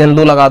सरफेस, गॉसियन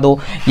लो लगा दो,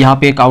 यहाँ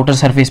पे एक आउटर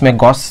सरफेस में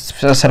गॉस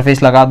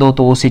सरफेस लगा दो,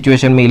 तो उस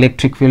सिचुएशन में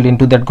electric field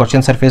into that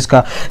Gaussian surface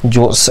का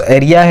जो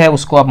एरिया है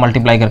उसको आप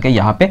मल्टीप्लाई करके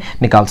यहाँ पे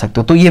निकाल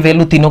सकते हो। तो ये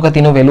वैल्यू तीनों का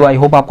तीनों वैल्यू आई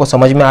होप आपको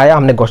समझ में आया।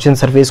 हमने गॉसियन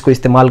सरफेस को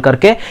इस्तेमाल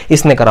करके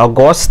इसने करा।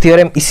 गॉस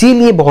थ्योरम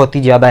इसीलिए बहुत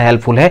ही ज्यादा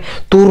हेल्पफुल है,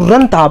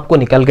 तुरंत आपको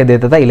निकल के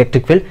देता था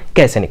इलेक्ट्रिक फील्ड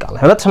कैसे निकालना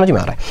है। बात समझ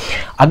में आ रहा है।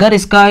 अगर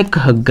इसका एक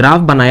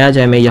ग्राफ बनाया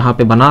जाए, मैं यहां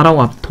पे बना रहा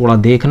हूं, आप थोड़ा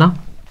देखना।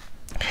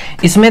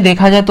 इसमें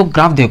देखा जाए तो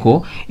ग्राफ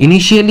देखो,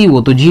 इनिशियली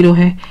वो तो 0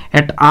 है,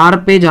 एट r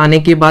पे जाने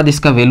के बाद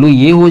इसका वैल्यू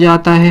ये हो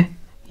जाता है,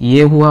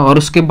 ये हुआ, और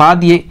उसके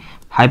बाद ये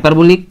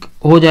हाइपरबोलिक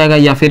हो जाएगा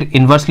या फिर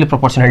इन्वर्सली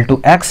प्रोपोर्शनल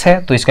टू x है,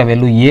 तो इसका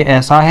वैल्यू ये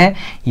ऐसा है,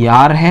 ये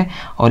r है,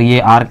 और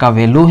ये r का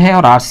वैल्यू है,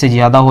 और r से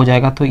ज्यादा हो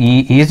जाएगा तो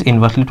E is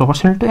inversely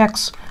proportional to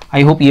x।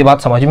 I hope ये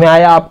बात समझ में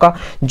आया आपका।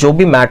 जो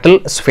भी मेटल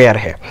स्फीयर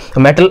है,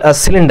 मेटल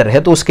सिलेंडर है,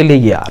 तो उसके लिए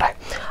ये आ रहा है।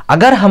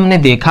 अगर हमने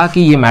देखा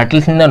कि ये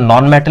metal cylinder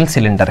non metal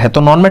cylinder है,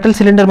 तो नॉन मेटल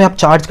सिलेंडर में आप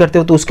चार्ज करते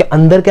हो तो उसके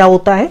अंदर क्या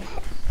होता है,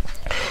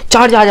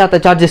 चार्ज आ जाता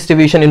है, चार्ज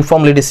डिस्ट्रीब्यूशन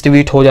यूनिफॉर्मली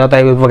डिस्ट्रीब्यूट हो जाता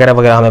है वगैरह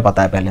वगैरह, हमें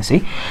पता है पहले से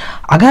ही।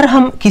 अगर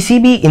हम किसी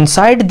भी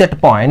इनसाइड दैट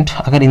पॉइंट,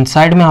 अगर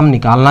इनसाइड में हम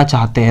निकालना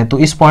चाहते हैं तो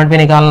इस पॉइंट पे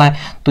निकालना है,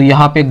 तो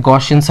यहाँ पे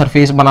गॉसियन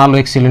सरफेस बना लो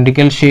एक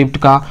सिलिंड्रिकल शेप्ड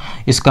का,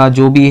 इसका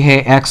जो भी है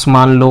एक्स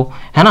मान लो,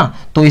 है ना।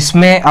 तो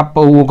इसमें आप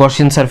वो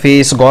गॉसियन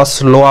सरफेस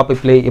गॉस लॉ आप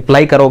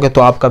अप्लाई करोगे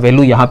तो आपका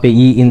वैल्यू यहाँ पे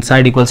ई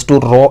inside equals to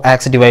row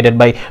x divided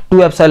by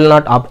 2 epsilon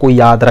not आपको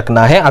याद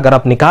रखना है। अगर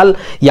आप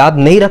याद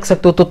नहीं रख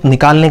सकते हो तो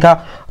निकालने का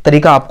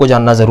तरीका आपको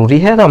जानना जरूरी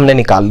है, तो हमने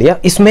निकाल लिया।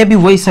 इसमें भी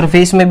वही,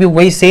 सरफेस में भी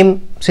वही सेम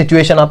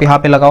सिचुएशन आप यहाँ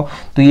पे लगाओ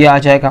तो ये आ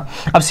जाएगा।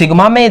 अब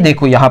सिग्मा में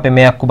देखो, यहाँ पे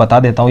मैं आपको बता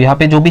देता हूँ, यहाँ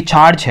पे जो भी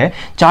चार्ज है,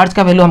 चार्ज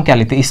का वैल्यू हम क्या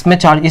लेते हैं, इसमें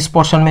चार्ज, इस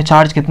पोर्शन में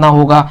चार्ज कितना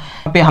होगा,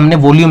 यहाँ पे हमने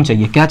वॉल्यूम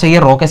चाहिए, क्या चाहिए,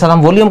 रो के साथ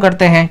हम वॉल्यूम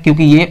करते हैं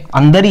क्योंकि ये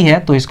अंदर ही है,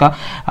 तो इसका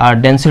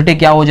डेंसिटी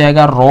क्या हो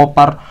जाएगा, रो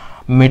पर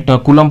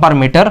कूलम पर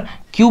मीटर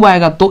क्यूब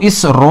आएगा। तो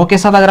इस रो के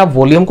साथ अगर आप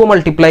वॉल्यूम को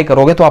मल्टीप्लाई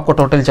करोगे तो आपको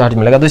टोटल चार्ज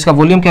मिलेगा। तो इसका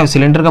वॉल्यूम क्या है,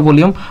 सिलेंडर का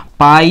वॉल्यूम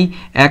पाई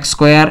एक्स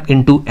स्क्वायर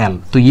इंटू एल,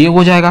 तो ये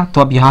हो जाएगा।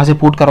 तो आप यहां से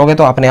पुट करोगे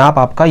तो अपने आप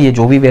आपका ये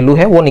जो भी वैल्यू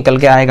है वो निकल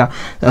के आएगा,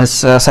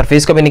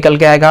 सरफेस का भी निकल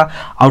के आएगा,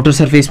 आउटर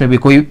सरफेस में भी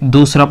कोई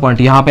दूसरा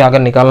पॉइंट यहाँ पे अगर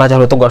निकालना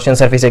चाहो तो गॉसियन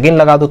सरफेस अगेन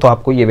लगा दो तो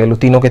आपको ये वैल्यू,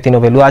 तीनों के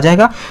तीनों वैल्यू आ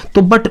जाएगा।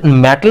 तो बट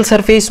मेटल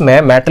सरफेस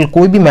में, मेटल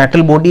कोई भी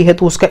मेटल बॉडी है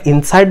तो उसका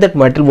inside that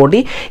metal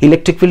body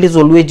electric field is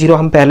always zero,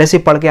 हम पहले से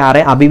पढ़ के आ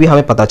रहे हैं, अभी भी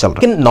हमें पता चल रहा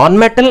है। लेकिन नॉन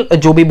मेटल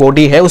जो भी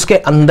बॉडी है उसके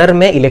अंदर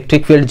में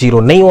इलेक्ट्रिक फील्ड जीरो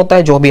नहीं होता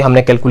है, जो भी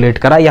हमने कैलकुलेट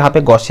करा यहाँ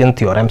पे गॉसियन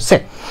थ्योरम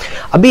से।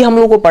 अभी हम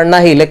लोग को पढ़ना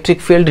है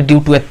electric field due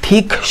to A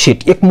thick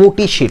sheet, एक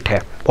मोटी शीट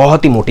है,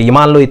 बहुत ही मोटी, ये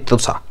मान लो इतना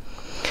सा,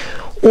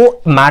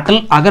 वो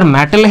मेटल, अगर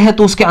मेटल है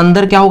तो उसके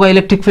अंदर क्या होगा,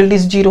 इलेक्ट्रिक फील्ड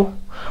इज जीरो।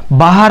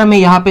 बाहर में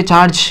यहाँ पे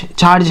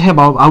चार्ज है,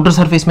 आउटर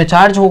सरफेस में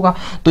चार्ज होगा,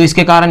 तो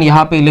इसके कारण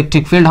यहाँ पे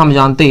इलेक्ट्रिक फील्ड हम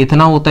जानते हैं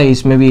इतना होता है,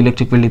 इसमें भी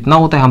इलेक्ट्रिक फील्ड इतना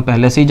होता है, हम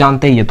पहले से ही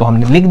जानते हैं, ये तो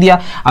हमने लिख दिया।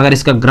 अगर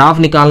इसका ग्राफ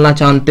निकालना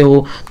चाहते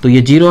हो तो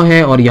ये जीरो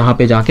है और यहाँ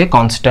पे जाके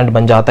कांस्टेंट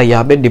बन जाता है,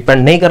 यहाँ पे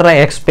डिपेंड नहीं कर रहा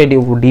है एक्स पे,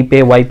 डी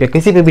पे, वाई पे,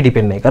 किसी पे भी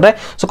डिपेंड नहीं कर रहा है,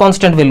 सो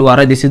कांस्टेंट वैल्यू आ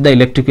रहा है। This is the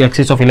electric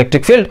axis of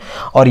electric field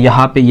और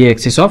यहाँ पे ये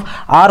एक्सिस ऑफ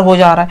आर हो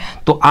जा रहा है।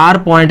 तो आर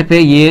पॉइंट पे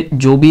ये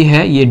जो भी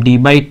है ये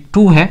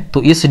d/2 है,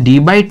 तो इस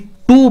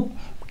d/2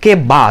 के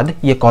बाद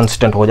ये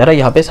कांस्टेंट हो जा रहा है,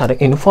 यहाँ पे सारे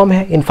यूनिफॉर्म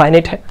है,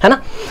 इनफाइनाइट है ना।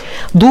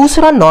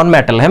 दूसरा नॉन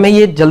मेटल है, मैं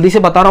ये जल्दी से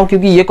बता रहा हूं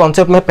क्योंकि ये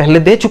कॉन्सेप्ट मैं पहले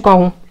दे चुका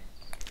हूं।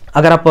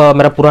 अगर आप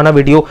मेरा पुराना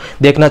वीडियो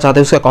देखना चाहते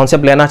हो, उसका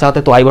कॉन्सेप्ट लेना चाहते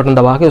हो तो आई बटन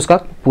दबा के उसका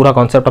पूरा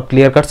कॉन्सेप्ट आप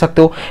क्लियर कर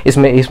सकते हो।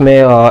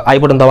 इसमें आई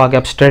बटन दबा के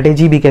आप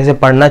स्ट्रेटेजी भी कैसे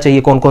पढ़ना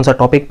चाहिए, कौन कौन सा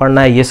टॉपिक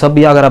पढ़ना है, ये सब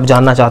भी अगर आप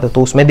जानना चाहते हो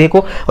तो उसमें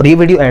देखो और ये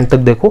वीडियो एंड तक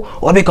देखो,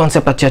 और भी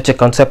कॉन्सेप्ट अच्छे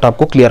कॉन्सेप्ट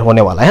आपको क्लियर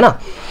होने वाला है ना।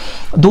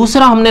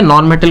 दूसरा हमने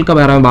नॉन मेटल के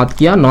बारे में बात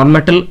किया। नॉन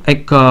मेटल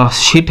एक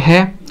शीट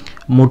है,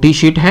 मोटी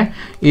शीट है,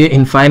 ये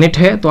इनफाइनाइट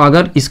है, तो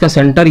अगर इसका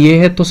सेंटर ये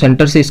है तो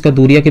सेंटर से इसका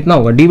दूरिया कितना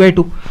होगा,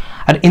 d/2।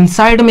 और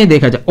इनसाइड में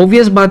देखा जाए,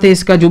 ऑब्वियस बात है,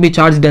 इसका जो भी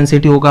चार्ज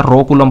डेंसिटी होगा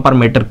रो कूलम पर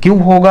मीटर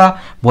क्यूब होगा,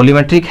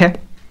 वॉल्यूमेट्रिक है।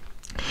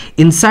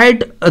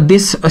 इनसाइड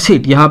दिस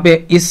शीट, यहाँ पे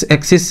इस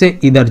एक्सिस से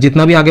इधर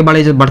जितना भी आगे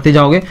बढ़ते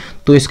जाओगे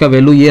तो इसका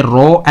वैल्यू ये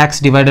रो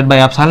x divided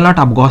by epsilon not,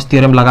 आप गॉस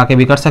थ्योरम लगा के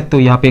भी कर सकते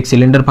हो, यहाँ पे एक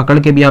सिलेंडर पकड़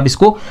के भी आप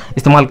इसको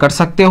इस्तेमाल कर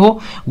सकते हो।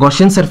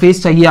 गॉसियन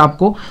सरफेस चाहिए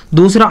आपको।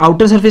 दूसरा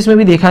आउटर सरफेस में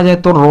भी देखा जाए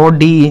तो rho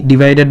D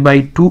divided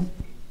by 2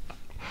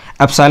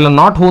 epsilon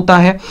not होता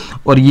है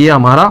और ये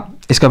हमारा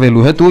इसका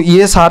वैल्यू है। तो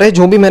ये सारे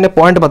जो भी मैंने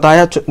पॉइंट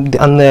बताया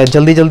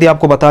जल्दी जल्दी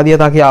आपको बता दिया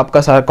ताकि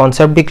आपका सारा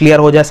कॉन्सेप्ट भी क्लियर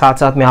हो जाए, साथ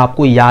साथ में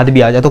आपको याद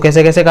भी आ जाए। तो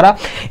कैसे कैसे करा,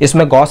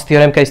 इसमें गॉस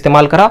थ्योरम का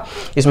इस्तेमाल करा,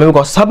 इसमें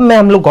भी सब में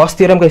हम लोग गॉस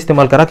थ्योरम का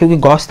इस्तेमाल करा क्योंकि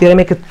गॉस थ्योरम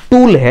एक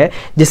टूल है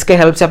जिसके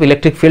हेल्प से आप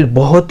इलेक्ट्रिक फील्ड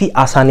बहुत ही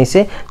आसानी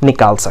से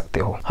निकाल सकते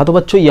हो। हाँ तो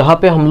बच्चों, यहाँ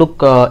पे हम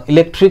लोग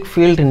इलेक्ट्रिक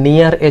फील्ड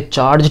नियर ए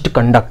charged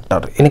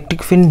conductor,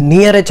 electric field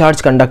near ए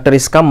चार्ज कंडक्टर,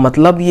 इसका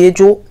मतलब ये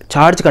जो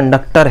चार्ज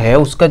कंडक्टर है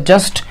उसका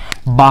जस्ट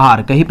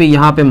बाहर कहीं पे,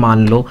 यहाँ पे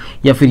मान लो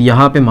या फिर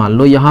यहाँ पे मान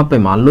लो, यहाँ पे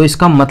मान लो,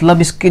 इसका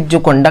मतलब इसके जो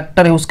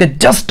कंडक्टर है उसके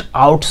just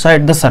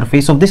outside the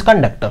surface of this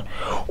conductor,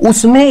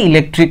 उसमें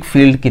इलेक्ट्रिक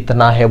फील्ड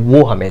कितना है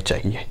वो हमें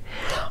चाहिए।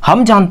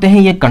 हम जानते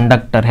हैं ये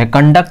कंडक्टर है,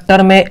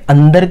 कंडक्टर में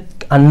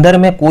अंदर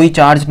में कोई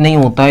चार्ज नहीं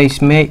होता है,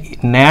 इसमें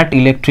net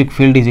electric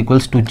field is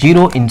equals to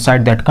 0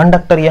 inside that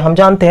conductor, ये हम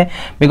जानते हैं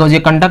बिकॉज ये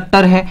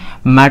कंडक्टर है,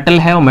 मेटल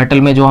है, और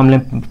मेटल में जो हमने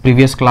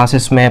प्रीवियस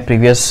क्लासेस में,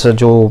 प्रीवियस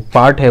जो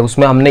पार्ट है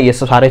उसमें हमने ये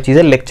सारे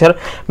चीजें लेक्चर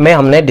में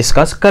हमने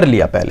डिस्कस कर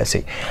लिया पहले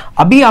से।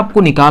 अभी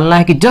आपको निकालना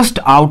है कि just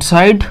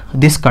outside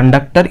this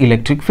conductor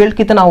electric field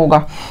कितना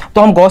होगा।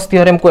 तो हम गॉस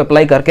थ्योरम को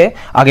अप्लाई करके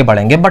आगे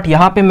बढ़ेंगे, बट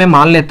यहाँ पे मैं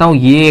मान लेता हूँ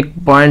ये एक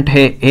पॉइंट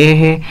है ए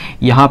है,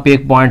 यहाँ पे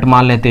एक पॉइंट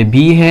मान लेते हैं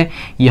बी है,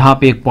 यहाँ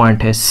पे एक पॉइंट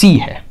है सी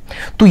है।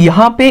 तो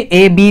यहाँ पे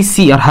ए बी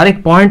सी और हर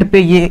एक पॉइंट पे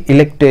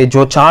ये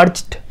जो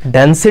चार्ज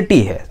डेंसिटी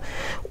है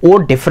वो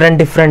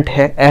डिफरेंट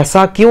है।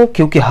 ऐसा क्यों?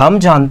 क्योंकि हम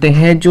जानते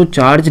हैं जो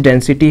चार्ज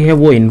डेंसिटी है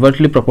वो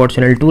inversely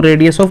proportional to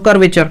radius of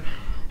curvature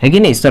है कि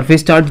नहीं,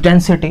 सरफेस चार्ज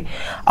डेंसिटी।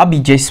 अब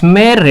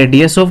जिसमें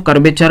रेडियस ऑफ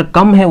कर्वेचर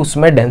कम है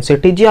उसमें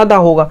डेंसिटी ज्यादा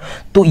होगा।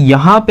 तो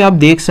यहाँ पे आप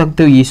देख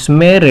सकते हो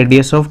इसमें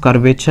रेडियस ऑफ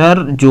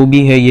कर्वेचर जो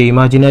भी है, ये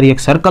इमेजिनरी एक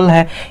सर्कल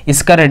है,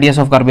 इसका रेडियस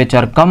ऑफ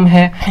कर्वेचर कम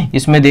है।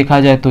 इसमें देखा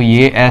जाए तो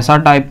ये ऐसा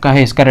टाइप का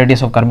है, इसका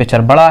रेडियस ऑफ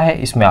कर्वेचर बड़ा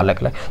है, इसमें अलग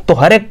अलग। तो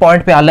हर एक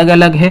पॉइंट पे अलग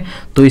अलग है।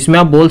 तो इसमें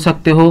आप बोल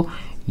सकते हो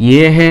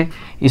ये है,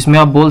 इसमें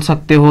आप बोल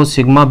सकते हो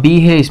सिग्मा बी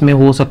है, इसमें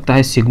हो सकता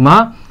है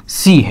सिग्मा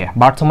सी है।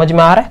 बात समझ में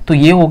आ रहा है? तो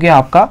ये हो गया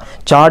आपका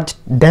चार्ज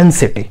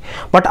डेंसिटी।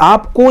 बट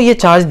आपको ये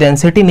चार्ज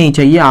डेंसिटी नहीं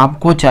चाहिए,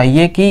 आपको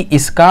चाहिए कि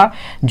इसका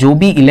जो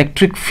भी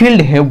इलेक्ट्रिक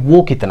फील्ड है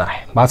वो कितना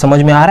है। बात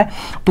समझ में आ रहा है?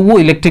 तो वो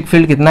इलेक्ट्रिक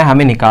फील्ड कितना है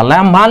हमें निकालना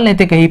है। हम मान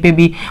लेते कहीं पे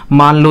भी,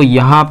 मान लो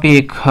यहाँ पे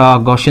एक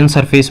गॉसियन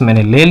सरफेस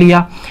मैंने ले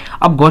लिया।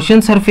 अब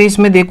गॉसियन सरफेस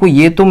में देखो,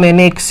 ये तो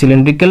मैंने एक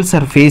सिलेंड्रिकल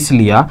सरफेस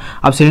लिया।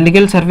 अब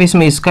सिलेंड्रिकल सरफेस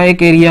में इसका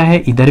एक एरिया है,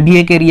 इधर भी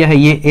एक एरिया है,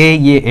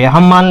 ये ए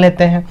हम मान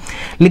लेते हैं।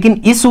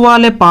 लेकिन इस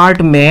वाले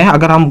पार्ट में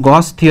अगर हम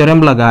गॉस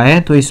थ्योरम लगाए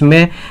तो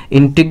इसमें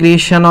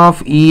integration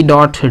of E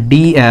dot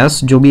D S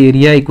जो भी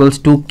area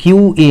equals to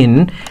Q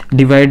in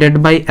divided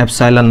by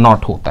epsilon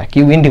not होता है,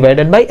 Q in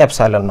divided by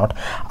epsilon not.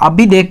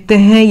 अभी देखते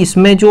हैं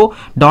इसमें जो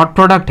डॉट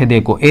प्रोडक्ट है,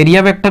 देखो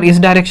एरिया वेक्टर इस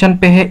डायरेक्शन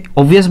पे है,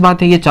 ऑब्वियस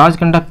बात है ये चार्ज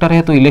कंडक्टर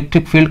है तो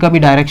इलेक्ट्रिक फील्ड का भी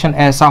डायरेक्शन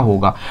ऐसा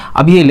होगा।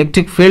 अब ये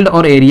इलेक्ट्रिक फील्ड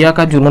और एरिया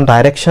का जो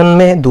डायरेक्शन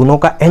में दोनों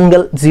का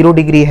एंगल 0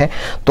 डिग्री है,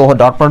 तो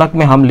डॉट प्रोडक्ट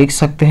में हम लिख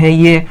सकते हैं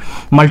ये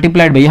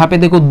मल्टीप्लाइड बाई, यहाँ पे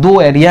देखो दो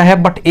एरिया है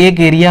बट एक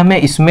एरिया में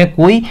इसमें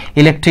कोई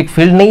इलेक्ट्रिक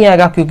फील्ड नहीं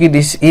आएगा क्योंकि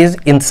this is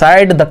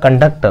inside the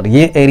conductor.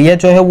 ये एरिया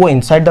जो है वो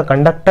इनसाइड द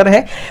कंडक्टर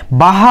है,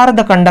 बाहर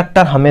द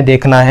कंडक्टर हमें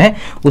देखना है,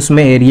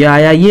 उसमें एरिया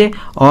आया ये,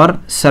 और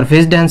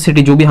सरफेस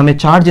डेंसिटी जो भी हमें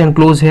चार्ज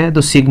एनक्लोज है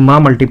तो sigma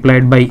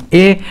multiplied by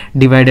A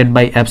divided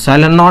by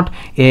epsilon not,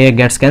 A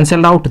gets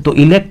cancelled out. तो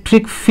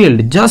electric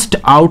field just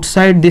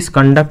outside this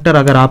conductor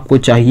अगर आपको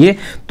चाहिए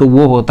तो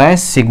वो होता है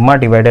sigma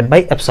divided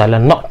by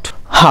epsilon not.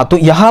 हाँ, तो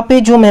यहाँ पे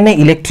जो मैंने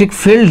इलेक्ट्रिक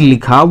फील्ड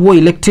लिखा वो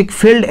इलेक्ट्रिक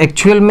फील्ड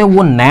एक्चुअल में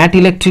वो नेट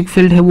इलेक्ट्रिक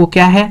फील्ड है। वो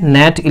क्या है?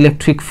 नेट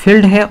इलेक्ट्रिक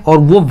फील्ड है और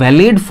वो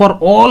valid for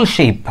all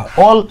shape,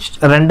 all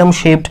random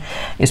shaped,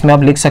 इसमें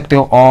आप लिख सकते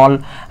हो all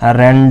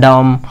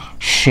random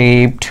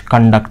shaped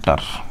conductor,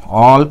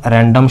 all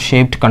random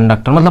shaped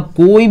conductor, मतलब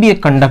कोई भी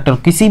एक कंडक्टर,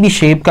 किसी भी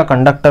शेप का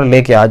कंडक्टर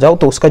लेके आ जाओ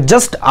तो उसका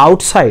जस्ट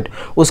आउटसाइड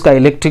उसका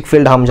इलेक्ट्रिक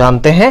फील्ड हम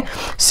जानते हैं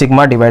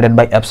sigma divided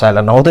by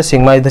epsilon not है।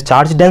 Sigma is the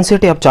charge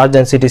density. अब चार्ज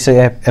डेंसिटी से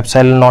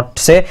एप्सिलॉन नॉट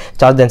से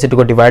चार्ज डेंसिटी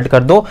को डिवाइड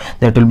कर दो,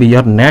 that will be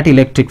your net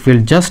electric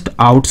field just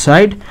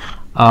outside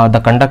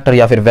the conductor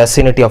या फिर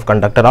वेसिनिटी ऑफ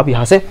कंडक्टर आप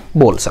यहां से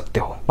बोल सकते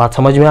हो। बात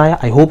समझ में आया?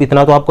 आई होप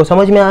इतना तो आपको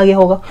समझ में आ गया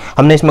होगा।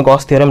 हमने इसमें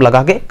गॉस थ्योरम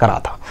लगा के करा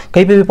था।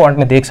 कहीं पे भी पॉइंट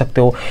में देख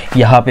सकते हो,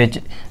 यहाँ पे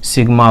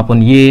सिग्मा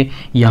अपन ये,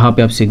 यहाँ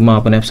पे आप सिग्मा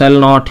अपन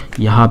एप्सिलॉन नॉट,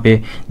 यहाँ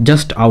पे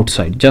जस्ट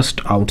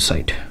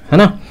आउटसाइड है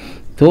ना,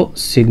 तो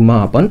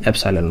सिग्मा अपन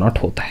एप्सिलॉन नॉट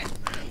होता है।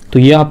 तो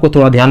ये आपको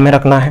थोड़ा ध्यान में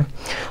रखना है।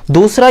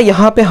 दूसरा,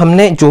 यहाँ पे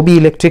हमने जो भी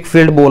इलेक्ट्रिक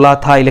फील्ड बोला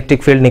था,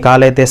 इलेक्ट्रिक फील्ड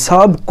निकाले थे,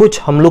 सब कुछ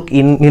हम लोग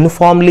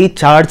यूनिफॉर्मली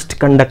चार्ज्ड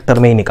कंडक्टर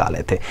में ही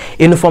निकाले थे,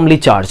 यूनिफॉर्मली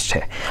चार्ज्ड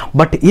है।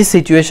 बट इस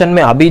सिचुएशन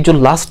में अभी जो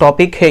लास्ट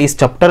टॉपिक है इस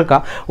चैप्टर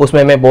का,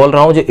 उसमें मैं बोल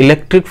रहा हूँ जो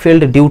electric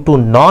field due to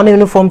non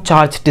uniform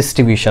charge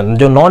distribution,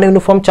 जो नॉन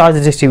यूनिफॉर्म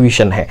चार्ज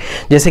डिस्ट्रीब्यूशन है,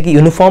 जैसे कि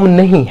यूनिफॉर्म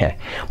नहीं है,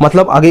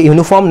 मतलब अगर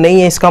यूनिफॉर्म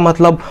नहीं है इसका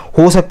मतलब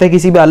हो सकता है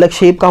किसी भी अलग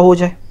शेप का हो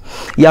जाए,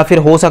 या फिर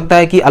हो सकता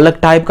है कि अलग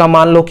टाइप का,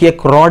 मान लो कि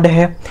एक रॉड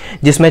है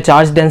जिसमें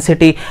चार्ज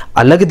डेंसिटी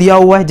अलग दिया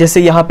हुआ है,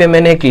 जैसे यहाँ पे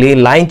मैंने एक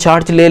लाइन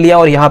चार्ज ले लिया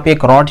और यहाँ पे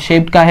एक रॉड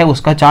शेप का है,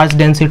 उसका चार्ज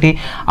डेंसिटी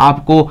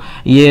आपको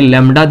ये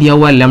लैम्डा दिया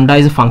हुआ है, lambda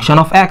is function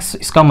of x.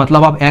 इसका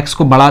मतलब आप एक्स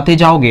को बढ़ाते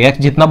जाओगे, एक्स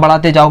जितना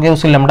बढ़ाते जाओगे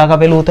उससे लैम्डा का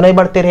वैल्यू उतना ही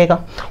बढ़ते रहेगा।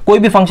 कोई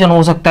भी फंक्शन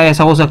हो सकता है,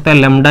 ऐसा हो सकता है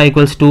lambda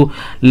equals to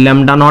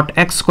lambda naught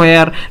x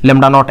square,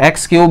 lambda naught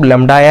x cube,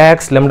 lambda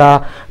x, lambda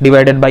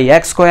divided by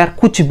x square,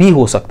 कुछ भी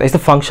हो सकता है, इस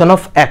फंक्शन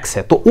ऑफ एक्स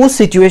है। तो उस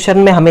सिचुएशन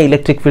में हमें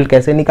इलेक्ट्रिक फील्ड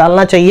कैसे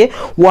निकालना चाहिए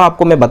वो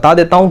आपको मैं बता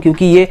देता हूं,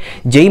 क्योंकि ये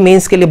जेईई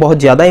मेंस के लिए बहुत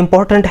ज्यादा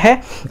इंपॉर्टेंट है।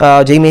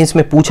 जेईई मेंस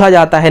में पूछा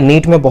जाता है,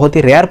 नीट में बहुत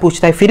ही रेयर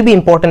पूछता है, फिर भी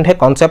इंपॉर्टेंट है।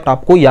 कॉन्सेप्ट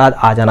आपको याद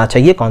आ जाना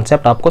चाहिए,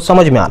 कॉन्सेप्ट आपको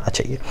समझ में आना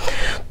चाहिए।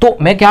 तो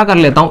मैं क्या कर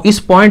लेता हूं, इस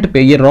पॉइंट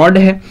पे ये रॉड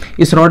है,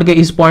 इस रॉड के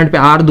इस पॉइंट पे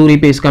आर दूरी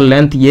पे इसका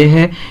लेंथ ये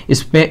है,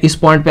 इस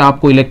पॉइंट पे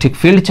आपको इलेक्ट्रिक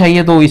फील्ड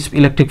चाहिए। तो इस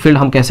इलेक्ट्रिक फील्ड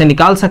हम कैसे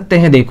निकाल सकते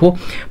हैं? देखो,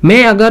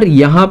 मैं अगर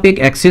यहां पे एक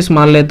एक्सिस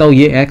मान लेता हूं,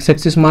 ये एक्स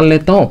एक्सिस मान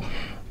लेता हूं,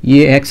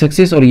 ये एक्स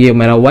एक्सिस और ये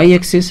मेरा वाई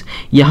एक्सिस,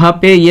 यहाँ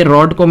पे ये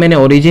रॉड को मैंने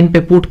ओरिजिन पे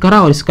पुट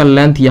करा और इसका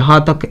लेंथ यहाँ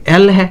तक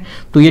एल है,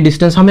 तो ये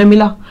डिस्टेंस हमें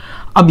मिला।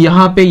 अब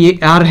यहाँ पे ये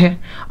आर है।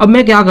 अब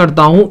मैं क्या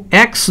करता हूँ,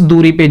 एक्स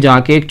दूरी पे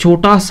जाके एक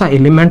छोटा सा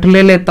एलिमेंट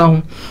ले लेता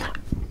हूँ।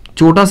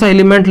 छोटा सा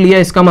एलिमेंट लिया,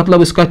 इसका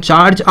मतलब इसका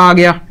चार्ज आ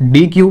गया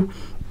डी क्यू।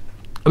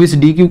 अब इस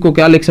डी क्यू को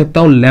क्या लिख सकता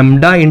हूँ,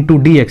 लैम्डा इंटू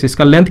डी एक्स।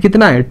 इसका लेंथ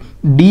कितना है,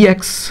 डी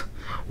एक्स,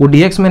 वो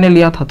dx मैंने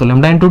लिया था, तो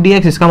लैम्डा इंटू डी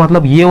एक्स, इसका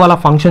मतलब ये वाला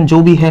फंक्शन जो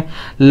भी है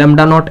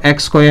lambda naught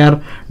x square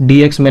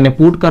dx मैंने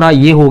पुट करा,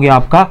 ये हो गया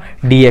आपका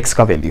dx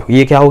का वैल्यू।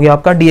 ये क्या हो गया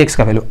आपका dx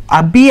का वैल्यू।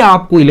 अभी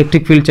आपको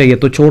इलेक्ट्रिक फील्ड चाहिए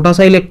तो छोटा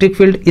सा इलेक्ट्रिक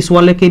फील्ड इस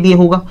वाले के लिए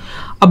होगा।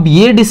 अब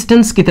ये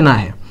डिस्टेंस कितना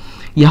है,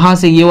 यहां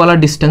से ये वाला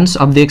डिस्टेंस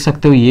आप देख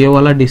सकते हो, ये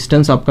वाला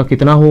डिस्टेंस आपका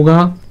कितना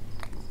होगा,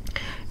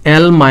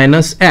 L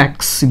माइनस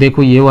एक्स,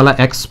 देखो ये वाला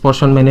x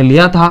पोर्शन मैंने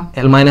लिया था,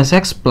 L minus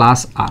x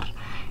plus are,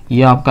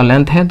 ये आपका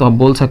लेंथ है, तो आप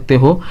बोल सकते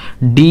हो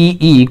डी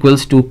ई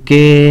इक्वल्स टू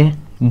के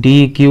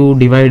D Q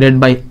divided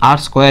by are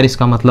square.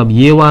 इसका मतलब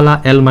ये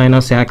वाला L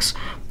minus x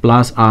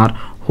plus are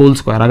whole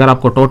square. अगर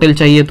आपको टोटल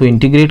चाहिए तो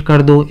इंटीग्रेट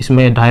कर दो,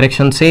 इसमें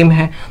डायरेक्शन सेम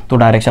है तो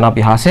डायरेक्शन आप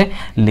यहाँ से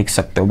लिख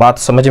सकते हो। बात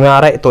समझ में आ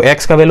रहा है? तो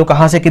x का वैल्यू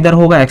कहाँ से किधर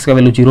होगा, x का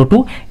वैल्यू 0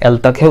 टू L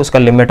तक है, उसका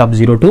लिमिट आप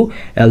 0 टू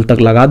L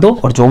तक लगा दो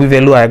और जो भी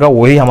वैल्यू आएगा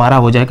वही हमारा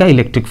हो जाएगा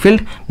electric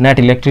field, net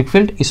electric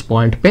field इस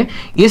पॉइंट पे।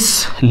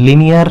 इस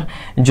लीनियर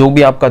जो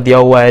भी आपका दिया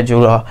हुआ है,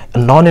 जो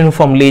नॉन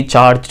यूनिफॉर्मली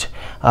चार्ज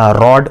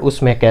रॉड,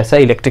 उसमें कैसा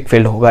इलेक्ट्रिक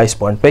फील्ड होगा इस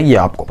पॉइंट पे, ये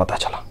आपको पता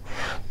चला।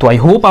 तो आई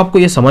होप आपको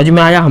ये समझ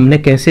में आया, हमने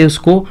कैसे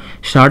उसको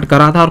स्टार्ट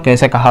करा था और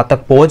कैसे कहाँ तक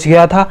पहुंच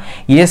गया था।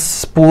 ये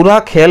पूरा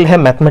खेल है,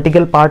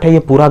 मैथमेटिकल पार्ट है, ये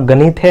पूरा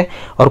गणित है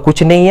और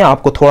कुछ नहीं है,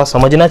 आपको थोड़ा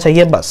समझना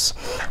चाहिए बस।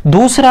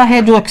 दूसरा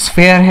है जो एक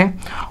स्फीयर है,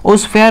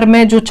 उस स्फीयर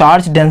में जो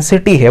चार्ज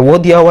डेंसिटी है वो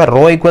दिया हुआ है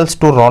रो इक्वल्स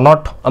टू रो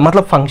नॉट,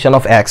 मतलब फंक्शन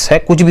ऑफ एक्स है,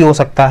 कुछ भी हो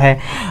सकता है,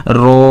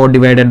 रो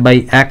डिवाइडेड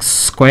बाई एक्स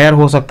स्क्वायर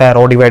हो सकता है,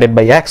 रो डिवाइडेड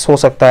बाई एक्स हो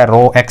सकता है,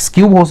 रो एक्स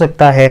क्यूब हो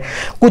सकता है,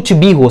 कुछ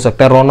भी हो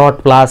सकता है, रो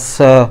not plus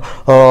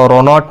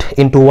row not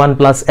into 1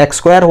 plus x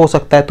square हो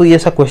सकता है। तो ये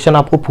सब क्वेश्चन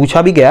आपको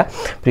पूछा भी गया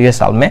प्रीवियस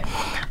साल में।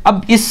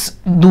 अब इस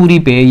दूरी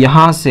पे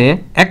यहां से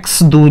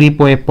x दूरी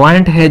पे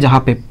पॉइंट है, जहां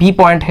पे p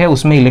पॉइंट है,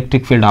 उसमें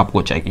इलेक्ट्रिक फील्ड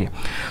आपको चाहिए।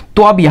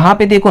 तो अब यहां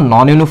पे देखो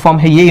नॉन यूनिफॉर्म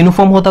है, ये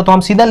यूनिफॉर्म होता तो हम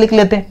सीधा लिख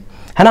लेते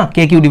है ना,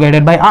 के Q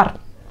divided by are,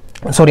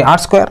 sorry R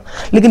square.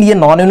 लेकिन ये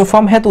नॉन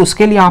यूनिफॉर्म है तो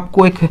उसके लिए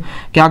आपको एक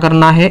क्या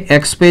करना है,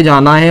 x पे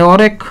जाना है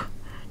और एक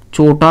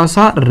छोटा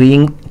सा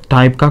रिंग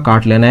टाइप का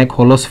काट लेना है, एक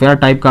होलोस्फेयर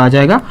टाइप का आ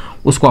जाएगा,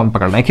 उसको हम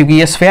पकड़ना है, क्योंकि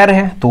ये स्फेयर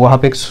है तो वहां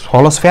पे एक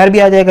होलोस्फेयर भी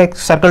आ जाएगा, एक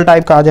सर्कल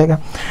टाइप का आ जाएगा।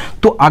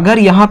 तो अगर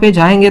यहाँ पे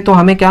जाएंगे तो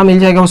हमें क्या मिल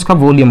जाएगा, उसका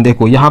वॉल्यूम।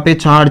 देखो यहाँ पे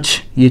चार्ज,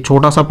 ये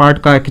छोटा सा पार्ट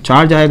का एक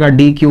चार्ज आएगा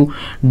डी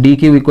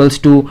क्यू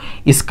इक्वल्स टू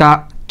इसका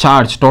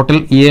चार्ज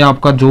टोटल, ये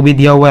आपका जो भी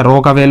दिया हुआ है रो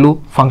का वैल्यू,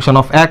 फंक्शन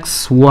ऑफ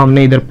एक्स वो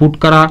हमने इधर पुट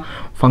करा,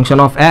 function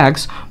of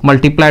x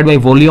multiplied by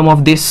volume of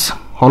this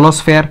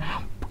hollow sphere,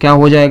 क्या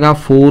हो जाएगा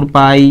 4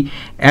 पाई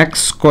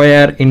x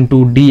square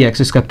into D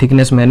x. इसका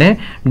थिकनेस मैंने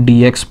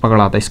डी एक्स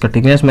पकड़ा था, इसका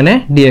थिकनेस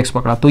मैंने डी एक्स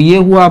पकड़ा, तो ये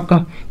हुआ आपका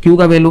क्यू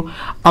का वैल्यू।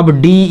 अब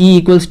डी ई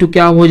इक्वल्स टू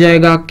क्या हो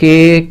जाएगा,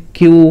 के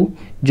क्यू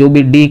जो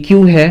भी डी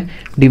क्यू है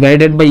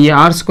डिवाइडेड बाई ये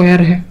आर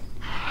स्क्वायर है।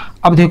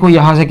 अब देखो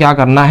यहाँ से क्या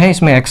करना है,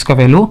 इसमें x का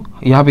वैल्यू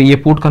यहाँ पे ये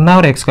पुट करना है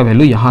और x का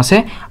वैल्यू यहाँ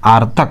से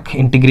r तक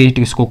इंटीग्रेट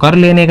इसको कर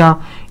लेने का,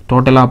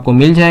 टोटल आपको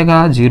मिल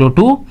जाएगा 0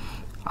 टू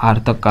आर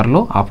तक कर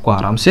लो, आपको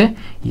आराम से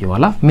ये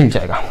वाला मिल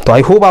जाएगा। तो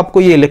आई होप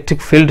आपको ये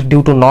electric field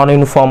due to non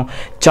uniform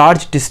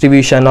charge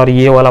distribution और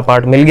ये वाला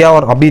पार्ट मिल गया।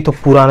 और अभी तो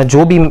पुराना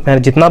जो भी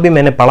जितना भी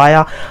मैंने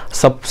पढ़ाया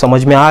सब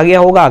समझ में आ गया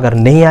होगा। अगर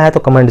नहीं आया तो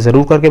कमेंट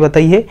जरूर करके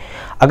बताइए।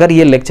 अगर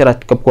ये लेक्चर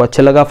आपको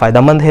अच्छा लगा,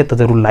 फायदेमंद है तो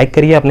जरूर लाइक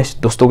करिए, अपने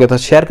दोस्तों के साथ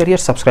शेयर करिए,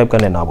 सब्सक्राइब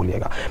करने ना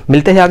भूलिएगा।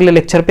 मिलते हैं अगले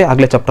लेक्चर पे,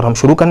 अगले चैप्टर हम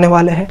शुरू करने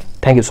वाले हैं।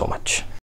 Thank you so much.